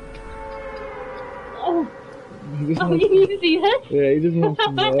 Oh, He just you wants, need to see that? yeah, he just wants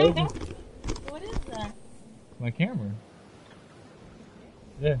some love. What is that? My camera.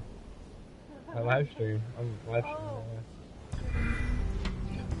 Yeah. I LiveStream. I'm LiveStream.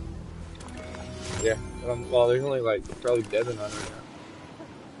 Yeah. Well, there's only like probably Devin on right now.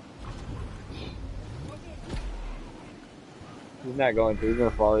 He's not going to. He's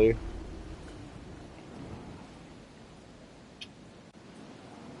gonna follow you.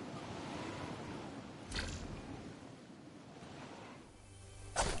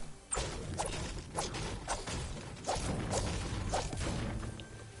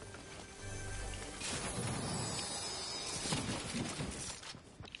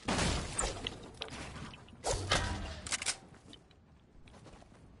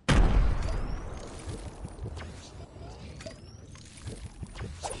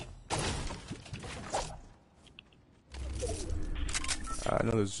 I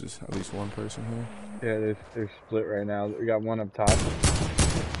know there's just at least one person here. Yeah, they're split right now. We got one up top.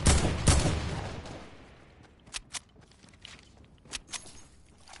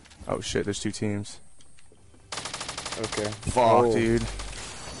 Oh shit, there's two teams. Okay. Fuck, dude.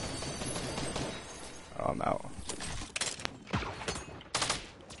 Oh, I'm out.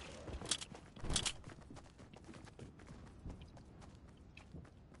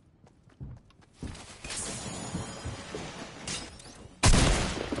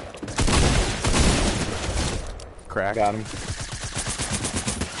 Crack. Got him.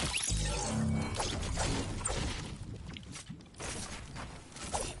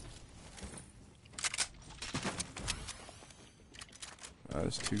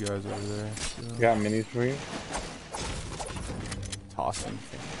 There's two guys over there. So. Got minis for you. Tossing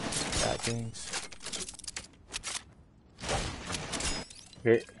bad things.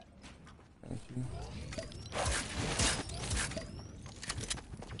 Okay. Thank you.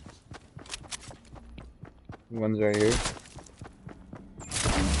 One's right here.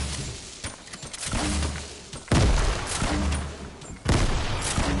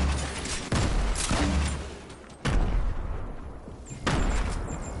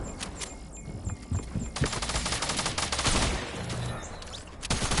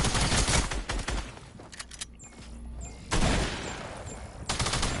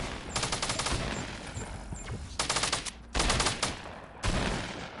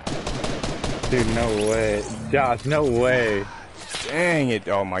 Dude, no way. Josh, no way. Dang it.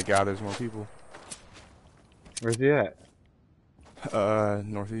 Oh my god, there's more people. Where's he at?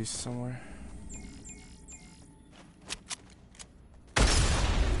 Northeast somewhere.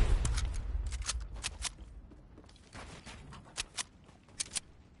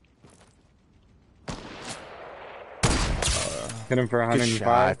 Hit him for Good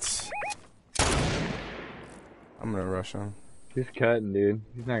 105. shot. I'm gonna rush him. He's cutting, dude.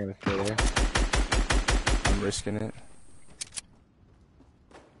 He's not gonna stay there. I'm risking it.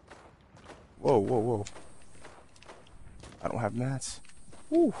 Whoa, whoa, whoa. I don't have mats.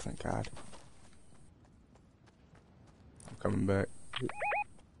 Woo, thank God. I'm coming back.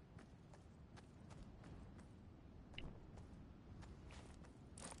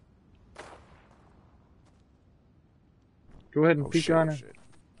 Go ahead and Oh, peek shit, on oh, it. shit.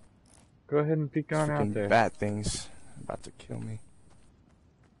 Go ahead and peek on out Freaking there. bad things about to kill me.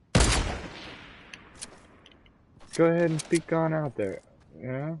 Go ahead and peek on out there.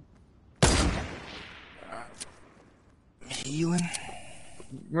 Yeah? I'm healing.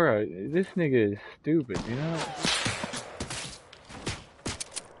 Bro, this nigga is stupid, you know?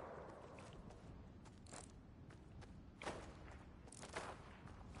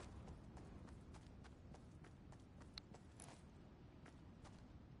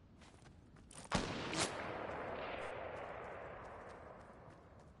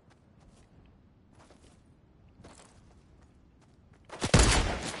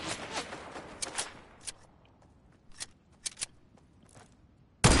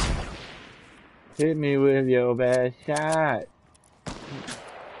 Hit me with your best shot.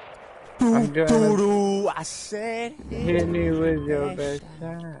 I'm gonna I said hit me with your best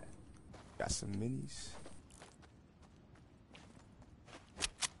shot. Got some minis.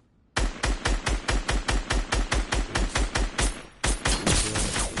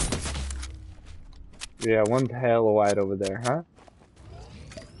 Yeah, one's hella wide over there, huh?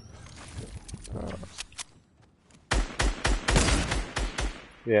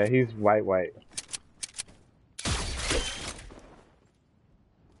 Yeah, he's white.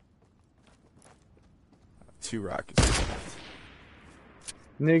 2 rockets left.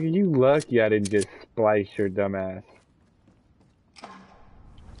 Nigga, you lucky I didn't just splice your dumb ass.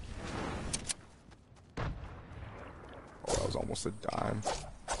 Oh, that was almost a dime.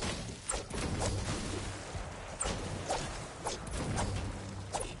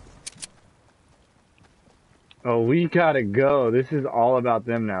 Oh, we gotta go. This is all about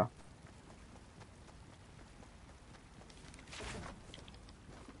them now.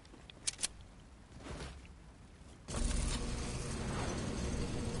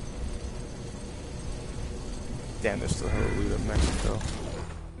 Damn, there's still hella loot in Mexico.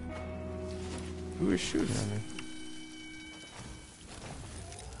 Who is shooting at me?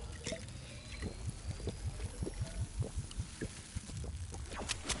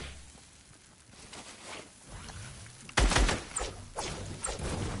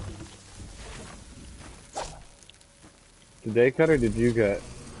 Did they cut or did you cut?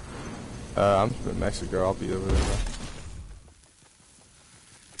 I'm in Mexico. I'll be over there.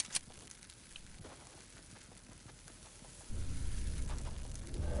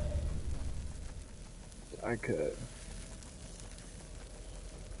 I cut.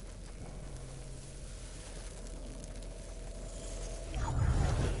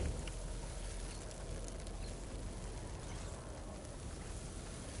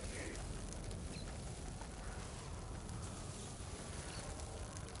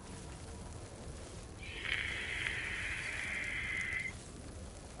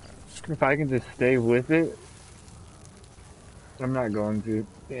 If I can just stay with it, I'm not going to.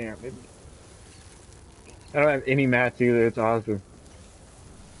 Damn it. I don't have any mats either. It's awesome.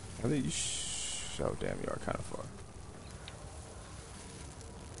 I think you oh, damn, you are kind of far.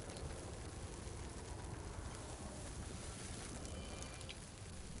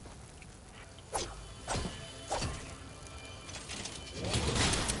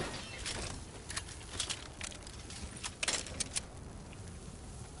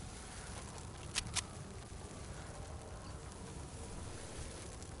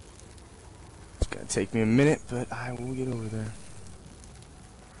 It's gonna take me a minute, but I will get over there.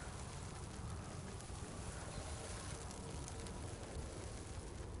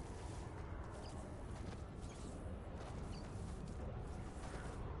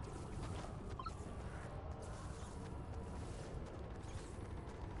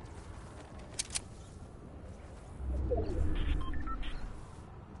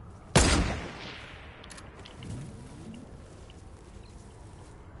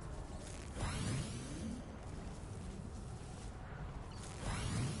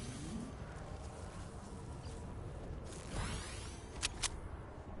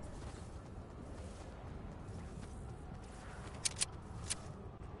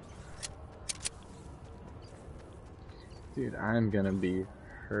 Dude, I'm gonna be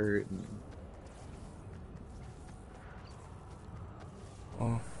hurting.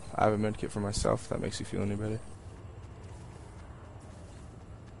 Well, I have a med kit for myself. If that makes you feel any better.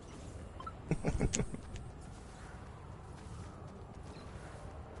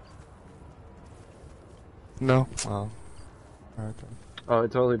 No. Oh. Alright then. Oh,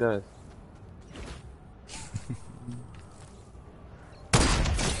 it totally does.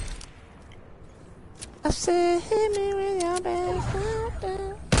 I said, hit me with your best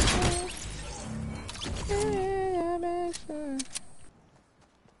friend.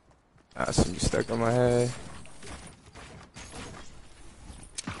 Some stuck on my head.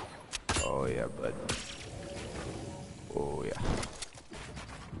 Oh yeah, bud. Oh yeah.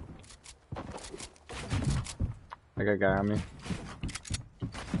 I got a guy on me.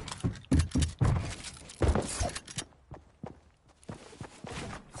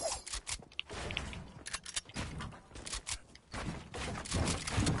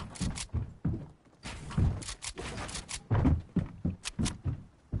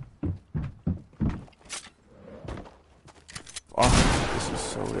 Oh, this is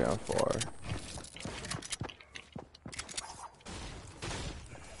so damn far.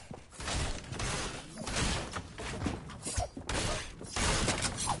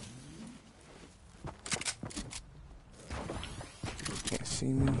 Can't see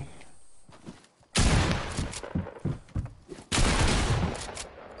me.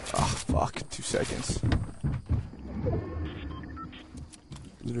 Oh, fuck. 2 seconds.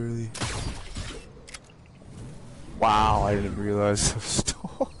 Literally. Wow, I didn't realize I was still.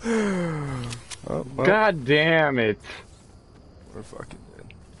 Oh, well, God damn it. we're fucking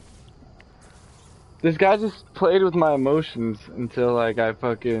dead. This guy just played with my emotions until, like, I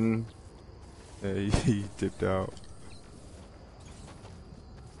fucking... Yeah, he dipped out.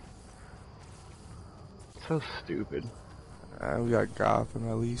 So stupid. We got Gotham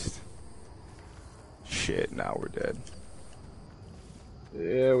at least. Shit, now we're dead.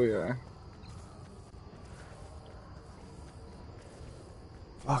 Yeah, we are.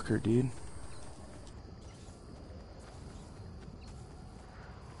 Fucker, dude.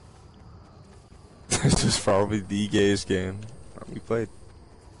 This is probably the gayest game we played.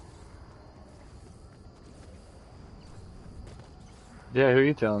 Yeah, who are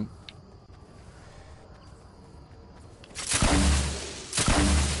you telling?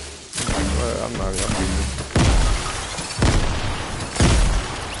 I'm not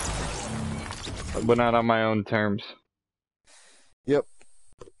But not on my own terms. Yep.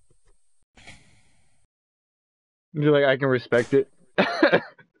 You're like, I can respect it.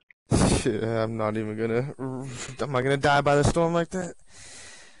 Shit, I'm not even gonna. I'm not gonna die by the storm like that.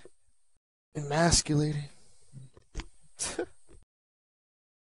 Emasculating.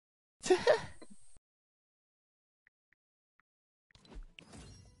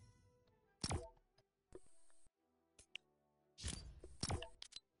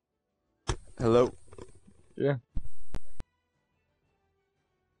 Hello. Yeah.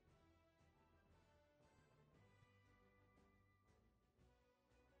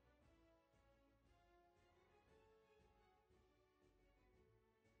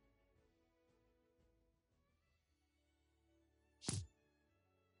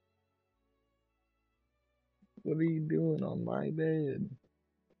 What are you doing on my bed?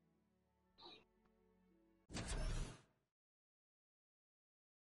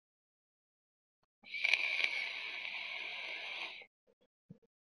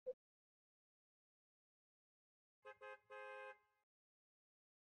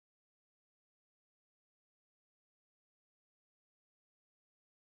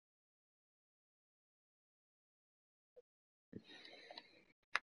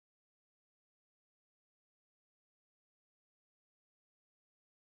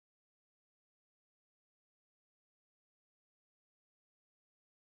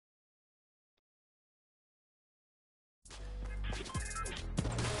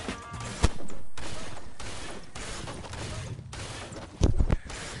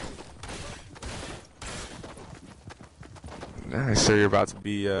 Nice. So you're about to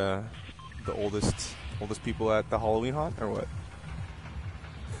be the oldest people at the Halloween haunt, or what?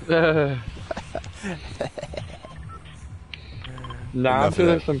 Nah, I'm sure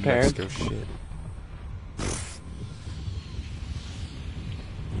there's some parents. Mexico shit.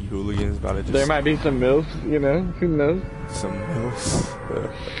 You hooligans about to just. There might be some MILFs, you know, who knows? Some milfs.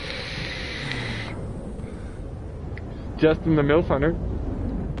 Justin the MILF Hunter.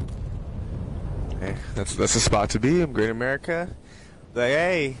 Hey, that's the spot to be in Great America. Like,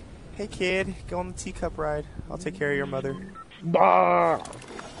 hey kid, go on the teacup ride. I'll take care of your mother. Bah!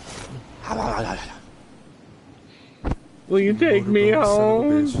 Will you take me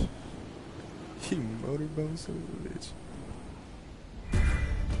home? You motorbone son of a bitch.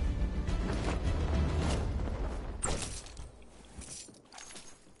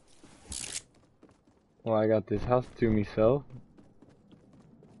 Well, I got this house to myself.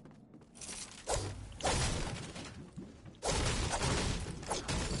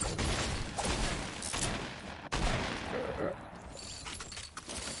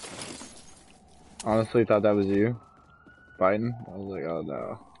 honestly thought that was you. Biden. I was like, oh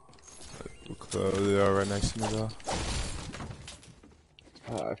no. They are right next to me though.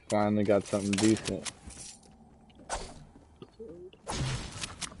 Oh, I finally got something decent.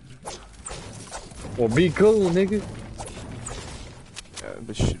 Well, be cool, nigga. Yeah,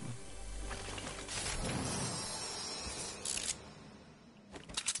 but shit.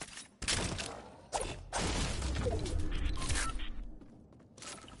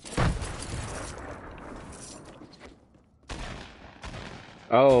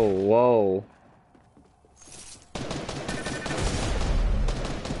 Oh, whoa.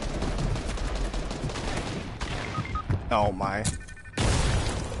 Oh my.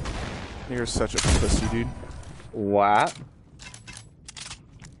 You're such a pussy, dude. What?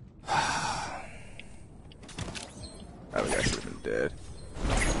 That guy should have been dead.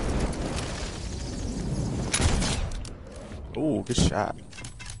 Ooh, good shot.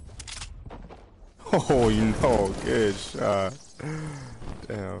 Oh, you know, good shot.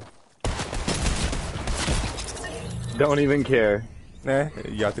 Damn. Don't even care. Nah,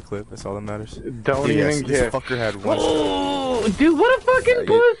 you got the clip. That's all that matters. Don't Dude, even care. This fucker had one shot. Oh, dude, what a fucking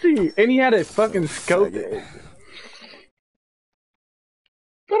pussy! And he had a fucking scope. What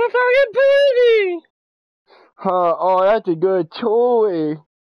a fucking pussy! Huh, oh, that's a good toy.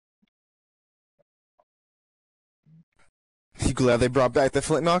 You glad they brought back the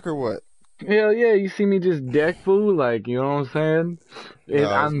flint knock or what? Hell yeah, you see me just deck fool, like, you know what I'm saying? And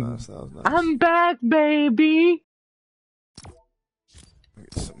That was nice. I'm back, baby!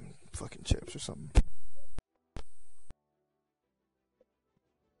 Get some fucking chips or something.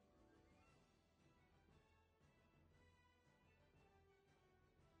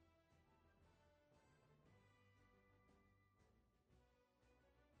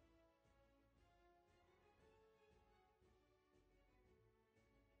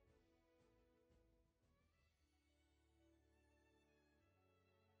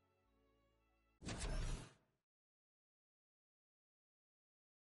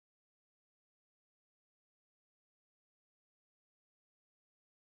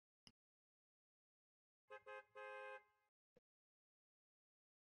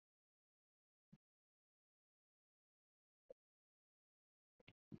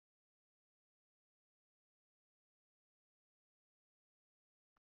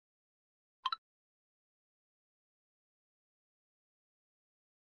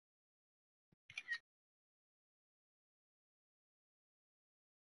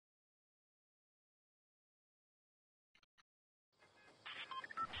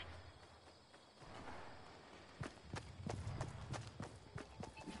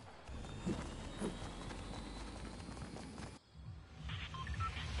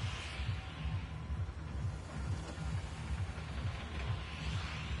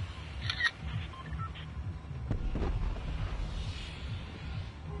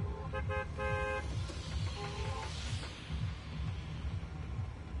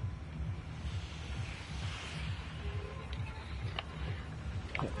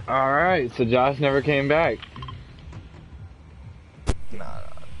 Alright, so Josh never came back. Nah,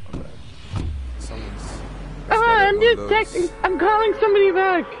 okay. Someone's... I'm just texting. I'm calling somebody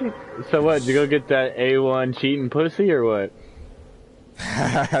back. So what, did you go get that A1 cheating pussy or what?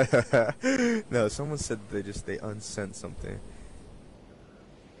 No, someone said they unsent something.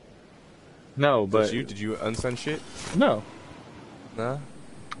 No, but... Did you unsend shit? No. Nah?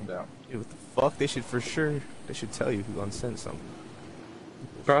 No. Dude, what the fuck? They should tell you who unsent something.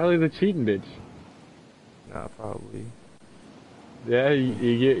 Probably the cheating bitch. Nah, probably. Yeah,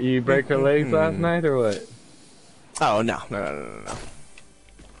 you break her legs last night or what? Oh, no. I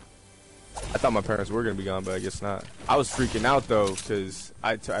thought my parents were gonna be gone, but I guess not. I was freaking out though, because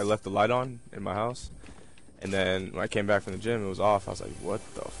I left the light on in my house, and then when I came back from the gym, it was off. I was like, what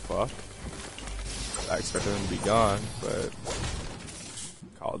the fuck? I expected them to be gone, but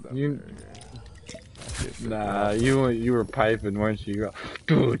called them. Nah, you were piping, weren't you?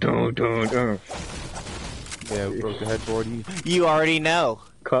 Don't. Yeah, we broke the headboard. You already know.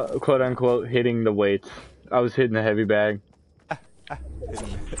 Quote unquote hitting the weights. I was hitting the heavy bag.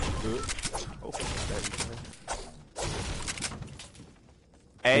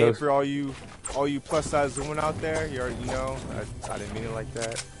 Hey, for all you plus size women out there, you already know. I didn't mean it like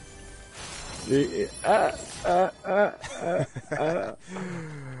that.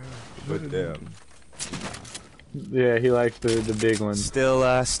 But damn. Yeah, he likes the big ones.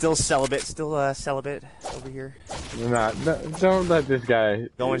 Still celibate over here. Nah, don't let this guy.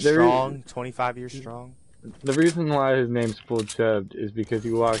 Going strong, 25 years strong. The reason why his name's Full Chubbed is because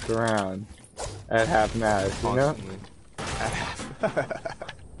he walks around at half mast, you know?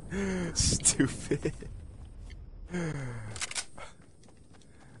 Stupid.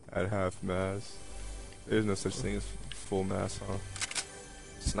 At half mass. There's no such thing as full mass, huh?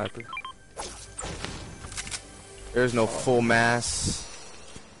 Sniper. There's no full mass.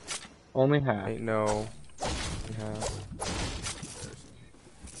 Only half. Ain't no. Half.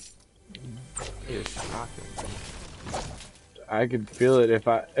 It's shocking. I could feel it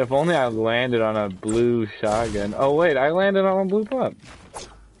if only I landed on a blue shotgun. Oh wait, I landed on a blue pump.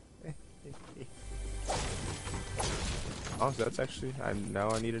 Oh, that's actually. Now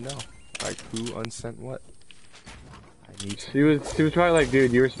I need to know. Like who unsent what? I need to. She was probably like,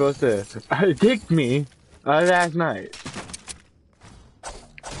 dude, you were supposed to dick me last night.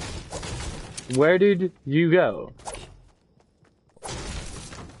 Where did you go?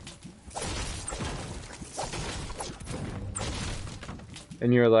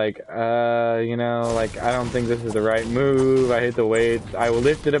 And you're like, you know, like, I don't think this is the right move. I hit the weights. I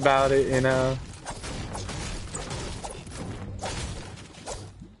lifted about it, you know.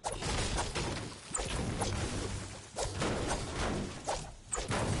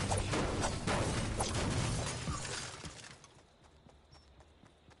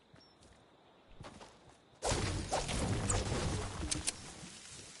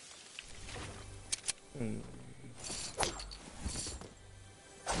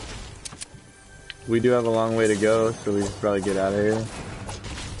 We do have a long way to go, so we should probably get out of here.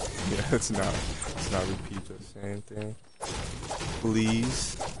 Yeah, let's not repeat the same thing.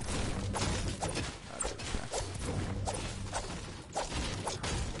 Please.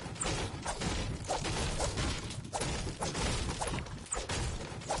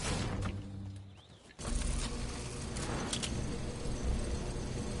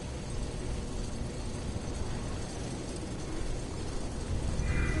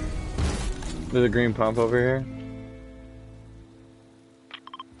 There's a green pump over here.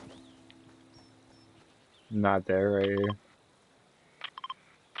 Not there, right here.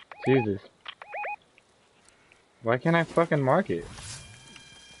 Jesus. Why can't I fucking mark it?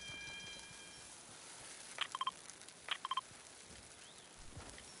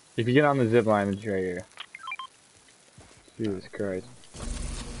 If you get on the zip line, it's right here. Jesus Christ.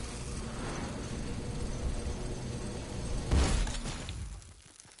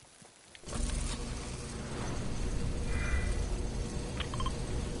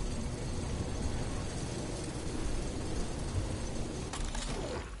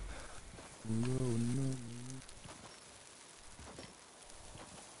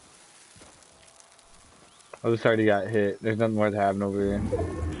 Oh, this already got hit. There's nothing worth having over here.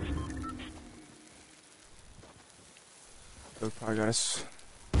 Good progress.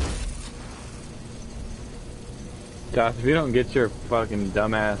 Josh, if you don't get your fucking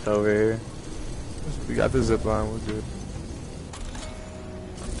dumbass over here. We got the zip line, we're good.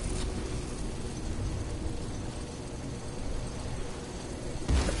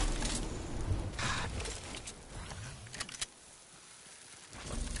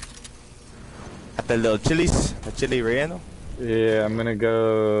 The little chilies, the chili relleno. Yeah, I'm gonna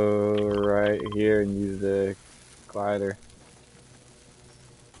go right here and use the glider.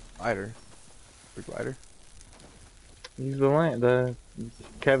 Glider? The glider? Use the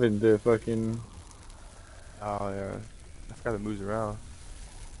Kevin, the fucking... Oh yeah, I forgot it moves around.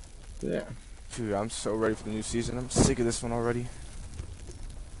 Yeah. Dude, I'm so ready for the new season. I'm sick of this one already.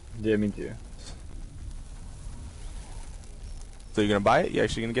 Yeah, me too. So you're gonna buy it? You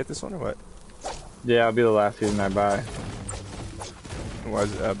actually gonna get this one or what? Yeah, I'll be the last season I buy. Why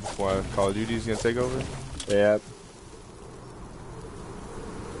is it before Call of Duty is gonna take over? Yep.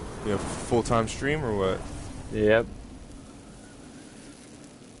 You have full-time stream or what? Yep.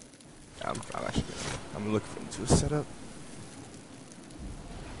 I'm actually I'm looking for to set up.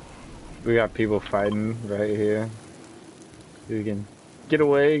 We got people fighting right here. We can get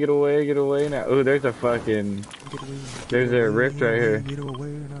away, get away, get away now. Oh, there's a fucking... There's a rift right here. Get away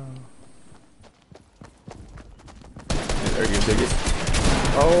now. Are you gonna take it?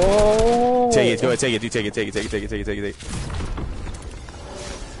 Oh! Take it, go ahead, take it, dude, take it. I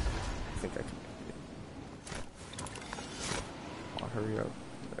think I can. Oh, hurry up.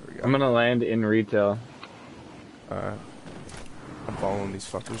 There we go. I'm gonna land in retail. I'm following these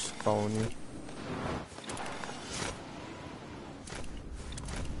fuckers. Following you.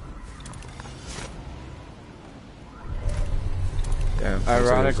 Damn,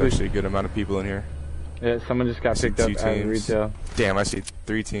 Ironically, there's actually a good amount of people in here. Yeah, someone just got picked up at retail. Damn, I see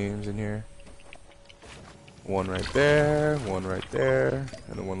 3 teams in here. One right there, and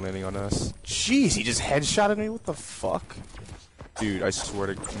then one landing on us. Jeez, he just headshotted me? What the fuck? Dude, I swear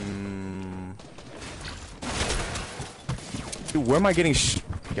to... Dude, where am I getting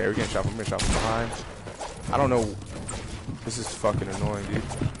Okay, we're getting shot. I'm gonna shot from behind. I don't know. This is fucking annoying, dude.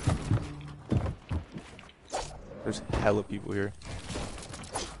 There's hella people here.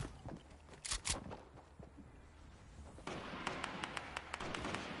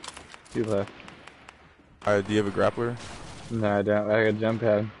 Two left. Do you have a grappler? No, I don't. I got a jump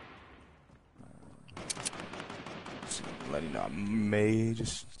pad. Just letting you know, I may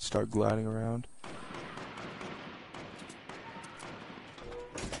just start gliding around.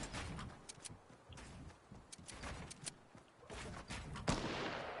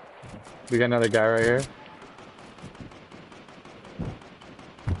 We got another guy right here.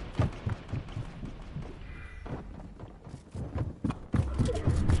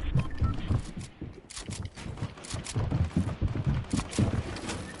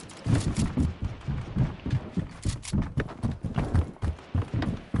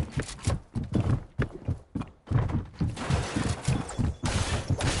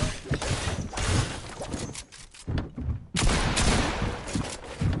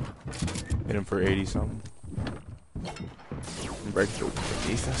 Hit him for 80 something. Break through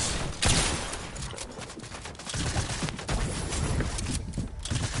beneath us.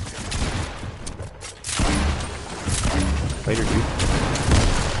 Later, dude.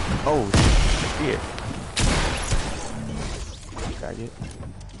 Oh, shit. Faggot.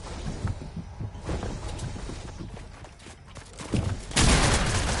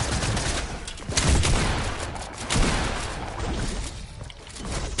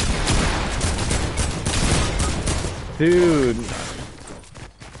 Dude.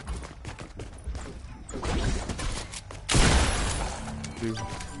 Dude.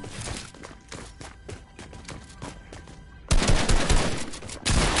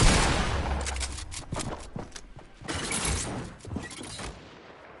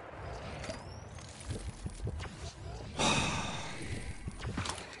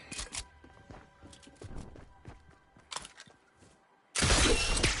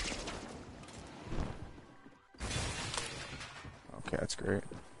 Okay, that's great.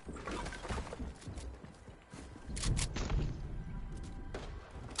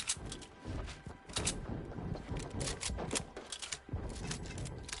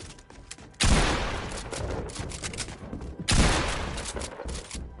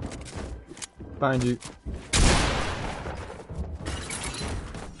 Find you.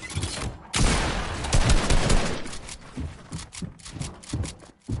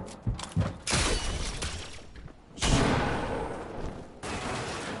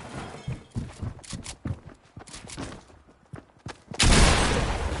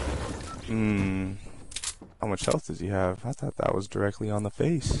 How much health does he have? I thought that was directly on the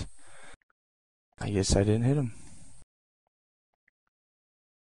face. I guess I didn't hit him.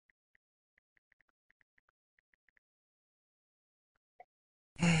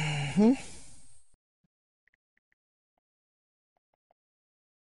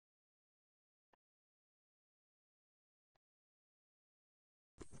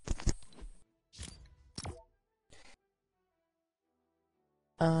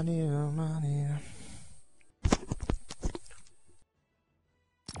 I need him.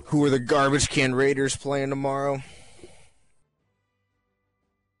 Who are the Garbage Can Raiders playing tomorrow?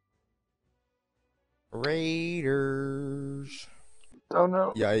 Raiders. Oh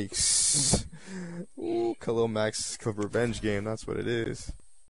no. Yikes. Ooh, Khalil Mack's revenge game, that's what it is.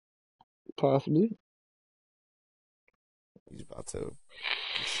 Possibly. He's about to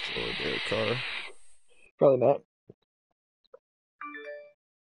destroy their car. Probably not.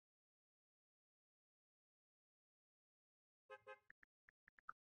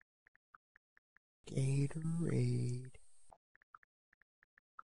 Gatorade.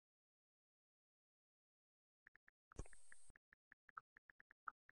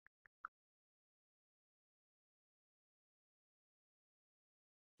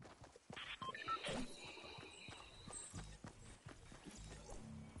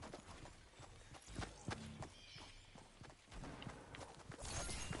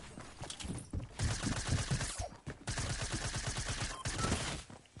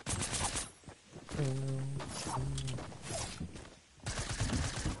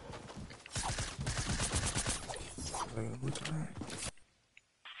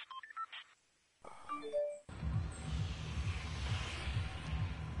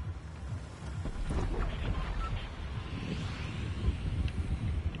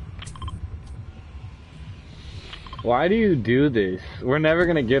 Why do you do this? We're never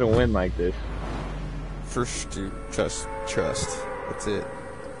gonna get a win like this. First, dude, trust. That's it.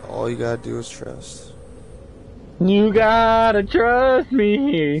 All you gotta do is trust. You gotta trust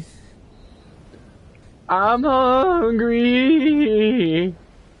me. I'm hungry.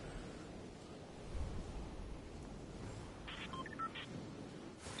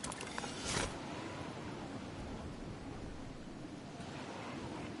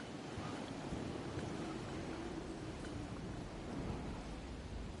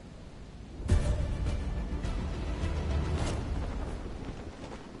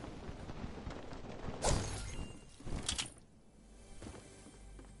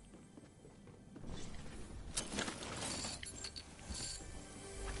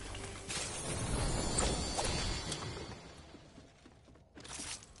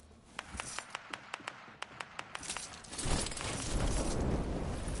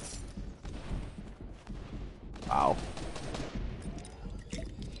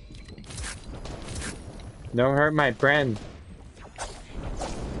 Don't hurt my friend.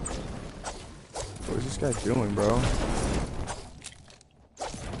 What is this guy doing, bro?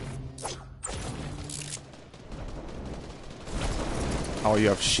 Oh, you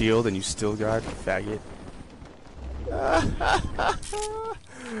have shield and you still got faggot.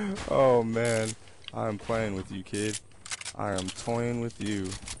 Oh man, I'm playing with you, kid. I am toying with you.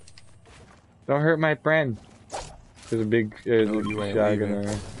 Don't hurt my friend. There's a big No, you ain't shotgun leaving.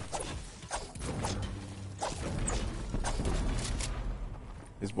 there.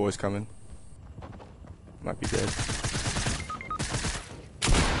 His boy's coming. Might be dead.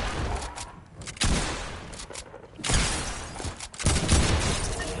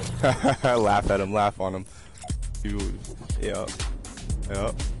 Laugh at him, laugh on him. Dude. Yeah.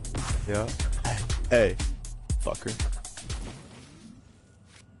 Yeah. Yeah. Hey, fucker.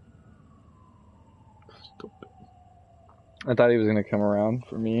 I thought he was gonna come around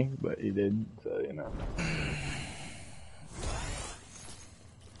for me, but he did, so you know.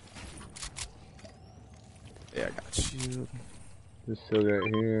 Yeah, I got you. Just still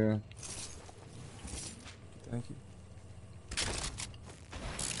right here. Thank you.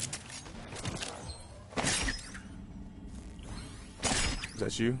 Is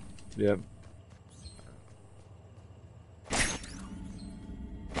that you? Yep.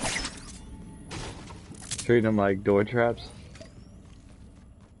 Treating them like door traps.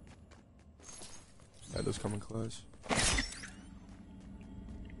 Yeah, those come in clutch.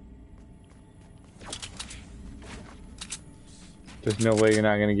 There's no way you're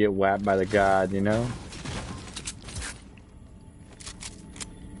not gonna get whacked by the god, you know?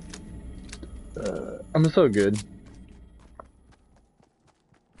 I'm so good.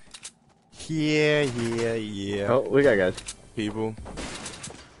 Yeah, yeah, yeah. Oh, we got guys. People.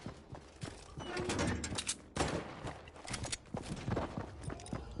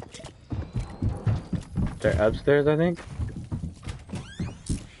 They're upstairs, I think.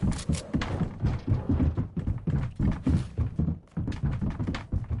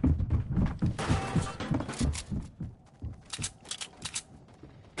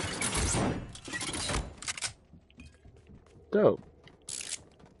 Dope.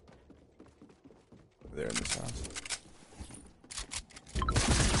 They're in this house.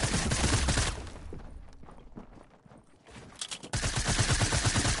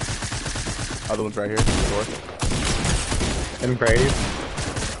 Other one's right here. Door. And brave.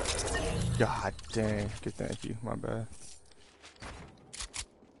 God dang. Good, thank you. My bad.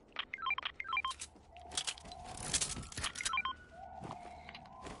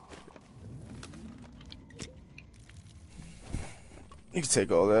 You can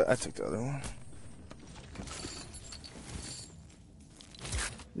take all that. I took the other one.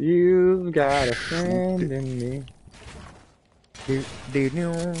 You've got a friend in me. It's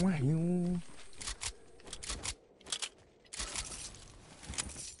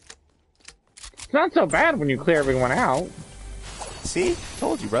not so bad when you clear everyone out. See?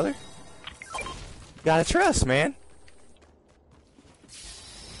 Told you, brother. Gotta trust, man.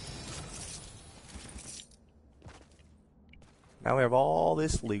 Now we have all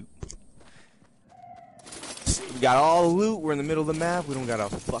this loot. We got all the loot. We're in the middle of the map. We don't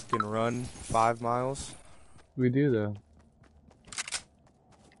gotta fucking run 5 miles. We do though.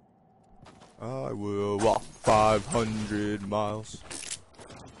 I will walk 500 miles.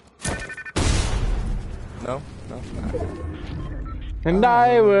 No? No? And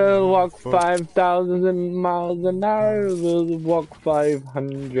I will walk 5,000 miles, and I will walk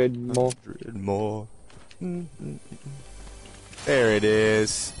 500 more. 100 more. There it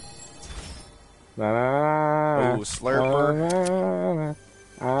is. Oh, slurper.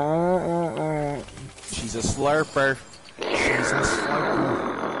 She's a slurper. She's a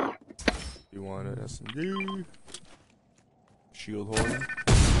slurper. You want an SMG? Shield holder.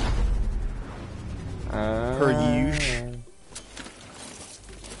 Per usual.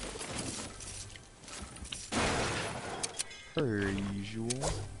 Per usual.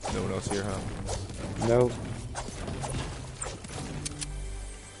 No one else here, huh? Nope.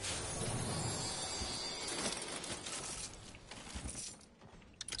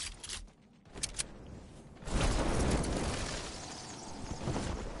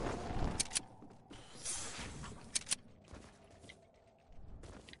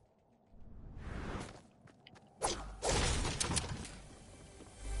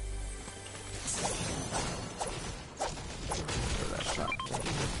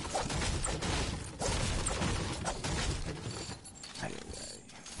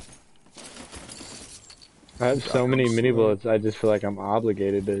 I have so many mini bullets, I just feel like I'm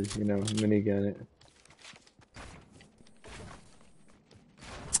obligated to, you know, minigun it.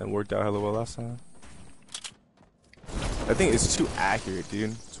 That worked out hella well last time. I think it's too accurate,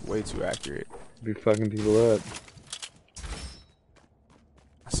 dude. It's way too accurate. Be fucking people up.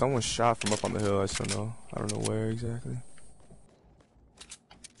 Someone shot from up on the hill. I still know. I don't know where exactly.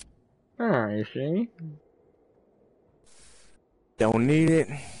 Alright, you see? Don't need it.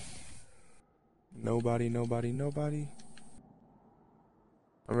 Nobody. I'm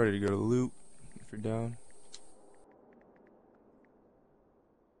ready to go to loot. If you're down.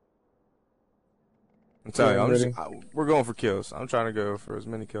 I'm telling you, we're going for kills. I'm trying to go for as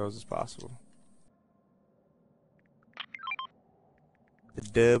many kills as possible. The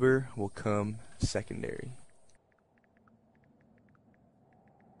dubber will come secondary.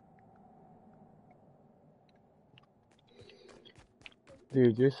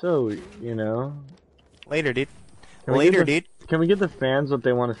 Dude, you're so, you know. Later, dude. Can we get the fans what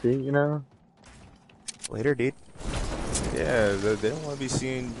they want to see, you know? Later, dude. Yeah, they don't want to be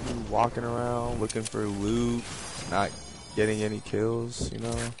seeing you walking around looking for loot, not getting any kills, you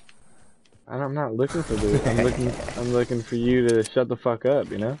know? I'm not looking for loot. I'm looking for you to shut the fuck up,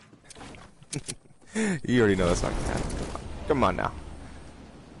 you know? You already know that's not gonna happen. Come on now.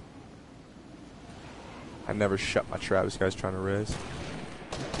 I never shut my trap. This guy's trying to res.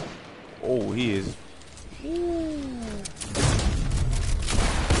 Oh, he is.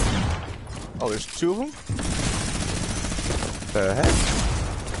 Oh, there's two of them? The heck?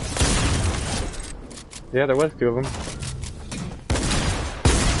 Yeah, there was two of them.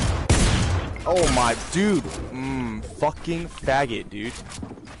 Oh my dude. Fucking faggot, dude.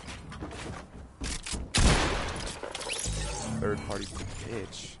 Third party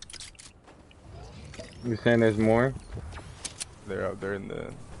bitch. You saying there's more? They're out there in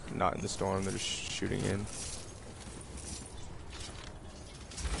the, not in the storm, they're just shooting in.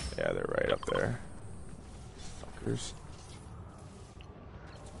 Yeah, they're right up there. Fuckers.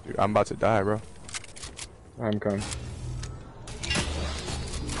 Dude, I'm about to die, bro. I'm coming.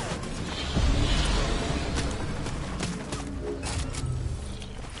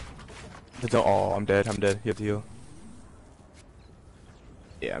 Oh, I'm dead. You have to heal.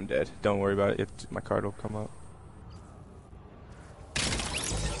 Yeah, I'm dead. Don't worry about it. My card will come up.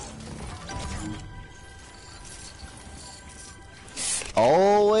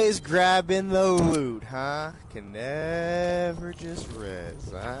 Always grabbing the loot, huh? Can never just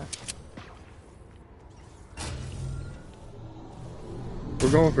res, huh?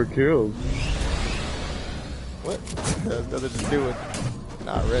 We're going for kills. What? That's nothing to do with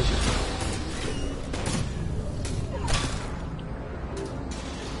not resing.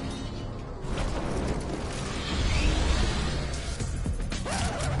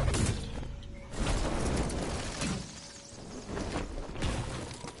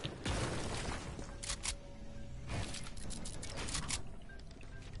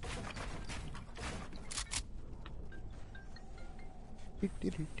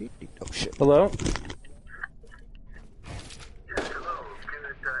 Oh shit. Hello? Yes, hello. Good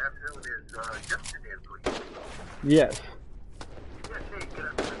afternoon. Is Justin in, please? Yes. Yes, hey, good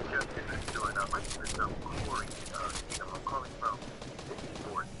afternoon, Justin. How you doing? My name is Corey. I'm calling from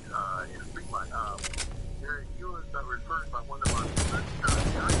Sports in Fremont. You was referred by one of our viewers.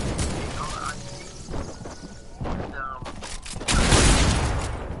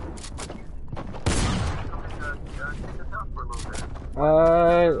 Take us out for a little bit.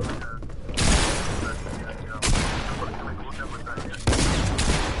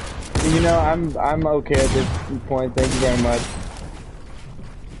 You know, I'm okay at this point. Thank you very much.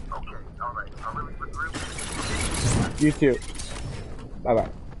 Okay, all right. I'll really put through. You too. Bye bye.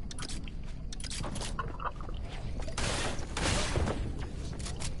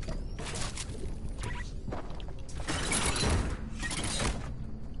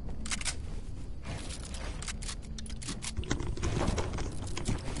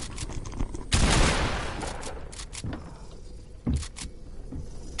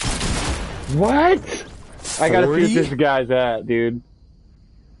 What? I gotta see what this guy's at, dude.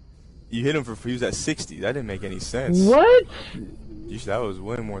 You hit him he was at 60. That didn't make any sense. What? That was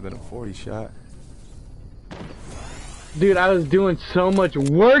way more than a 40 shot. Dude, I was doing so much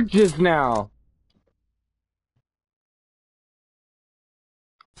work just now.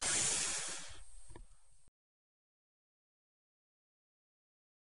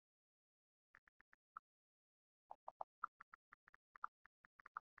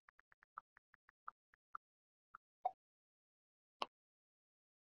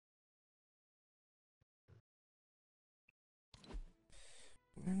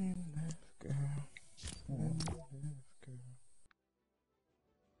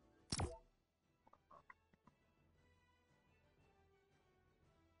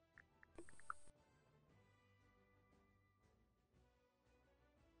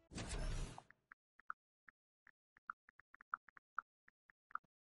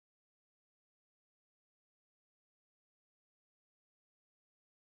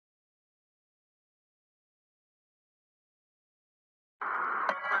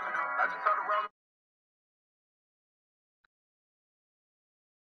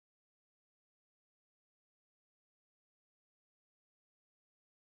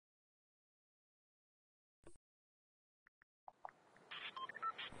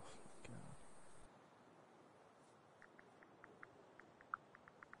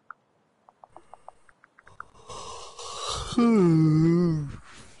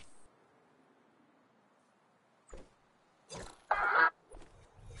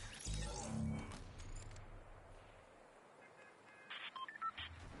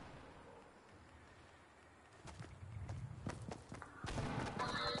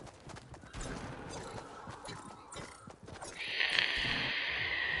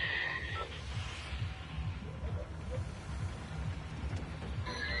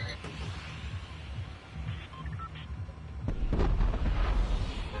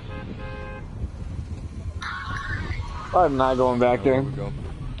 I'm not going back there. We're going.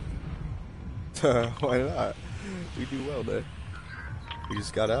 Why not? We do well there. We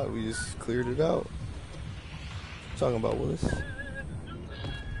just got out. We just cleared it out. Talking about Willis.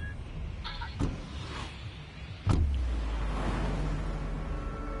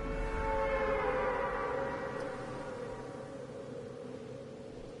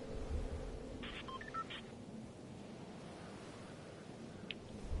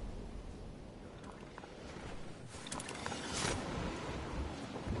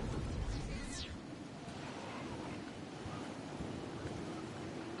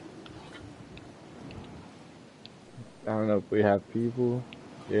 I don't know if we have people.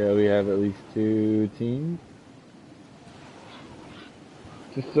 Yeah, we have at least 2 teams.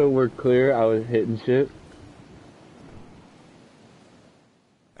 Just so we're clear, I was hitting shit.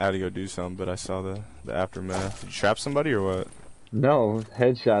 I had to go do something, but I saw the aftermath. Did you trap somebody or what? No,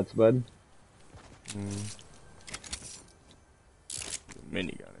 headshots, bud.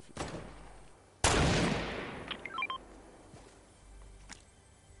 Minigun, if you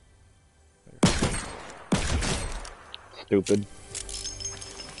Stupid.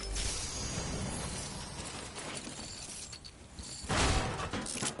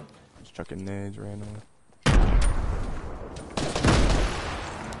 just chucking nades randomly.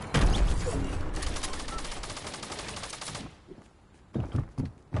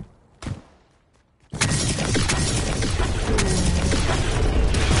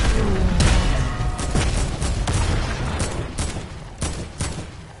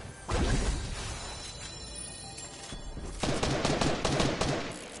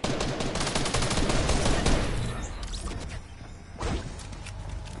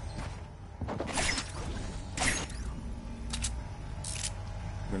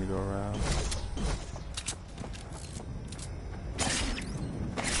 I'm gonna go around.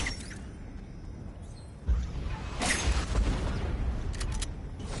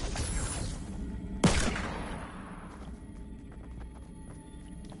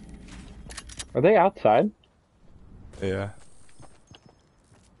 Are they outside? Yeah.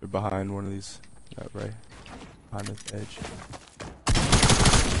 They're behind one of these. Right. Behind the edge.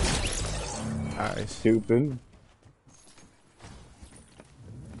 Nice. Stupid.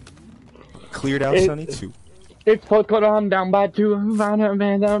 Cleared out Sunny too. It's put on down by 2. Found a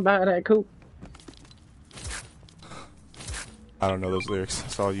man down by that coop. I don't know those lyrics.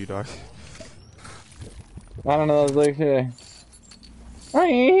 It's all you, dog. I don't know those lyrics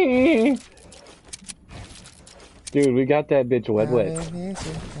either. Dude, we got that bitch wet.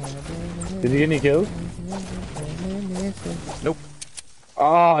 Did you get any kills? Nope.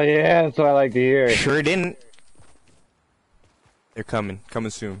 Oh yeah, that's what I like to hear. Sure didn't. They're coming.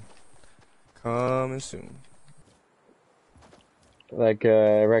 Coming soon. Coming soon. Like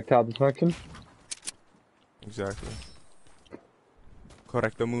erectile dysfunction? Exactly.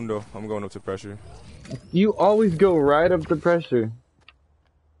 Correcto mundo. I'm going up to pressure. You always go right up to pressure.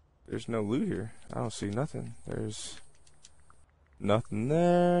 There's no loot here. I don't see nothing. There's nothing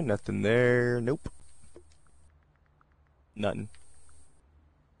there. Nothing there. Nope. Nothing.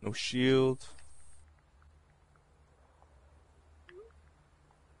 No shield.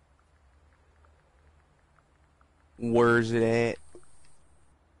 Where's it at?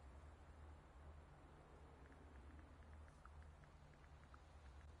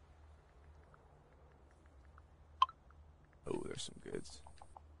 Oh, there's some goods.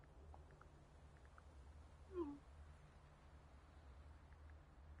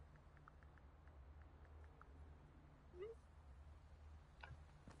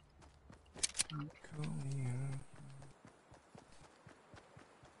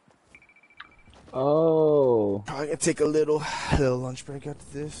 Oh. Probably gonna take a little lunch break after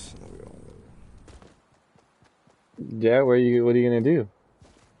this. Yeah, what are you gonna do?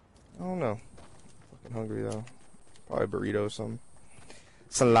 I don't know. Fucking hungry though. Probably a burrito or something.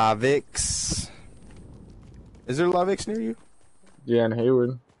 Some Lavix. Is there Lavix near you? Yeah, in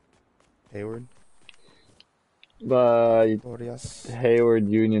Hayward. Hayward. Glorias. Hayward,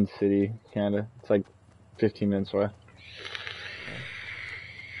 Union City, kinda. It's like 15 minutes away.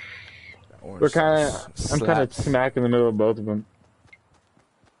 I'm kind of smack in the middle of both of them.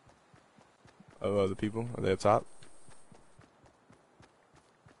 Oh, other people? Are they up top?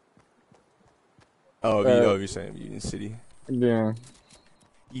 Oh, you're saying Union City. Yeah.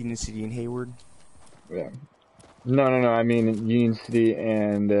 Union City and Hayward? Yeah. No, I mean Union City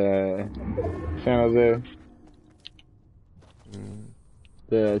and San Jose.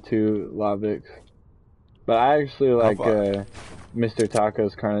 The two Lavics. But I actually like Mr.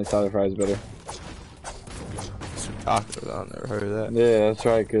 Taco's carne asada fries better. Mr. Taco's? I've never heard of that. Yeah, that's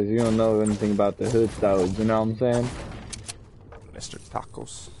right, because you don't know anything about the hood styles, you know what I'm saying? Mr.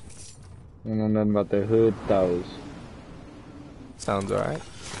 Tacos. You don't know nothing about the hood styles. Sounds alright.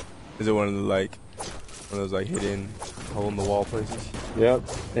 Is it one of the one of those hidden hole in the wall places? Yep,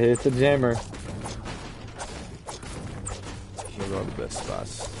 it's a jammer. Those are the best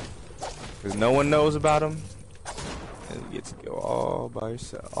spots. Because no one knows about them. And you get to go all by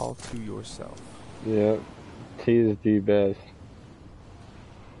yourself, all to yourself. Yep, T is the best.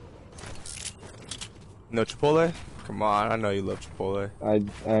 No Chipotle? Come on, I know you love Chipotle.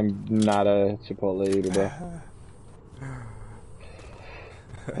 I'm not a Chipotle eater, bro.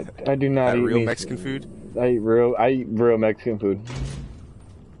 I do not eat real Mexican food. I eat real Mexican food.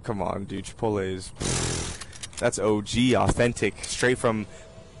 Come on, dude. Chipotle is that's OG, authentic, straight from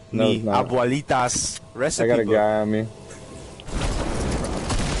mi abuelita's recipe. I got a guy on me.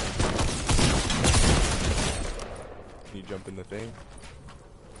 Can you jump in the thing?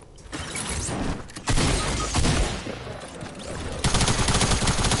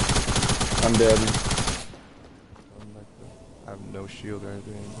 I'm dead. I have no shield or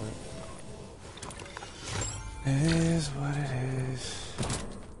anything, but it is what it is.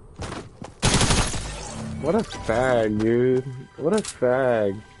 What a fag, dude. What a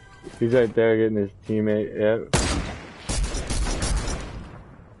fag. He's right there getting his teammate. Yep.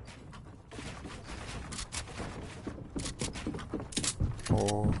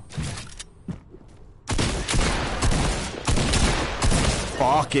 Oh.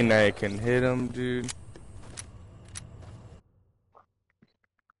 Fucking I can hit him, dude.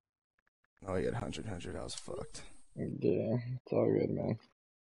 Oh, he had 100. I was fucked. Yeah, it's all good, man.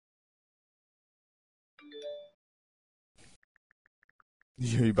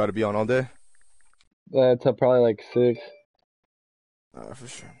 You about to be on all day? Till probably like 6. For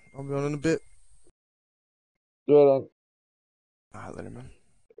sure. I'll be on in a bit. Right on. Alright, later, man.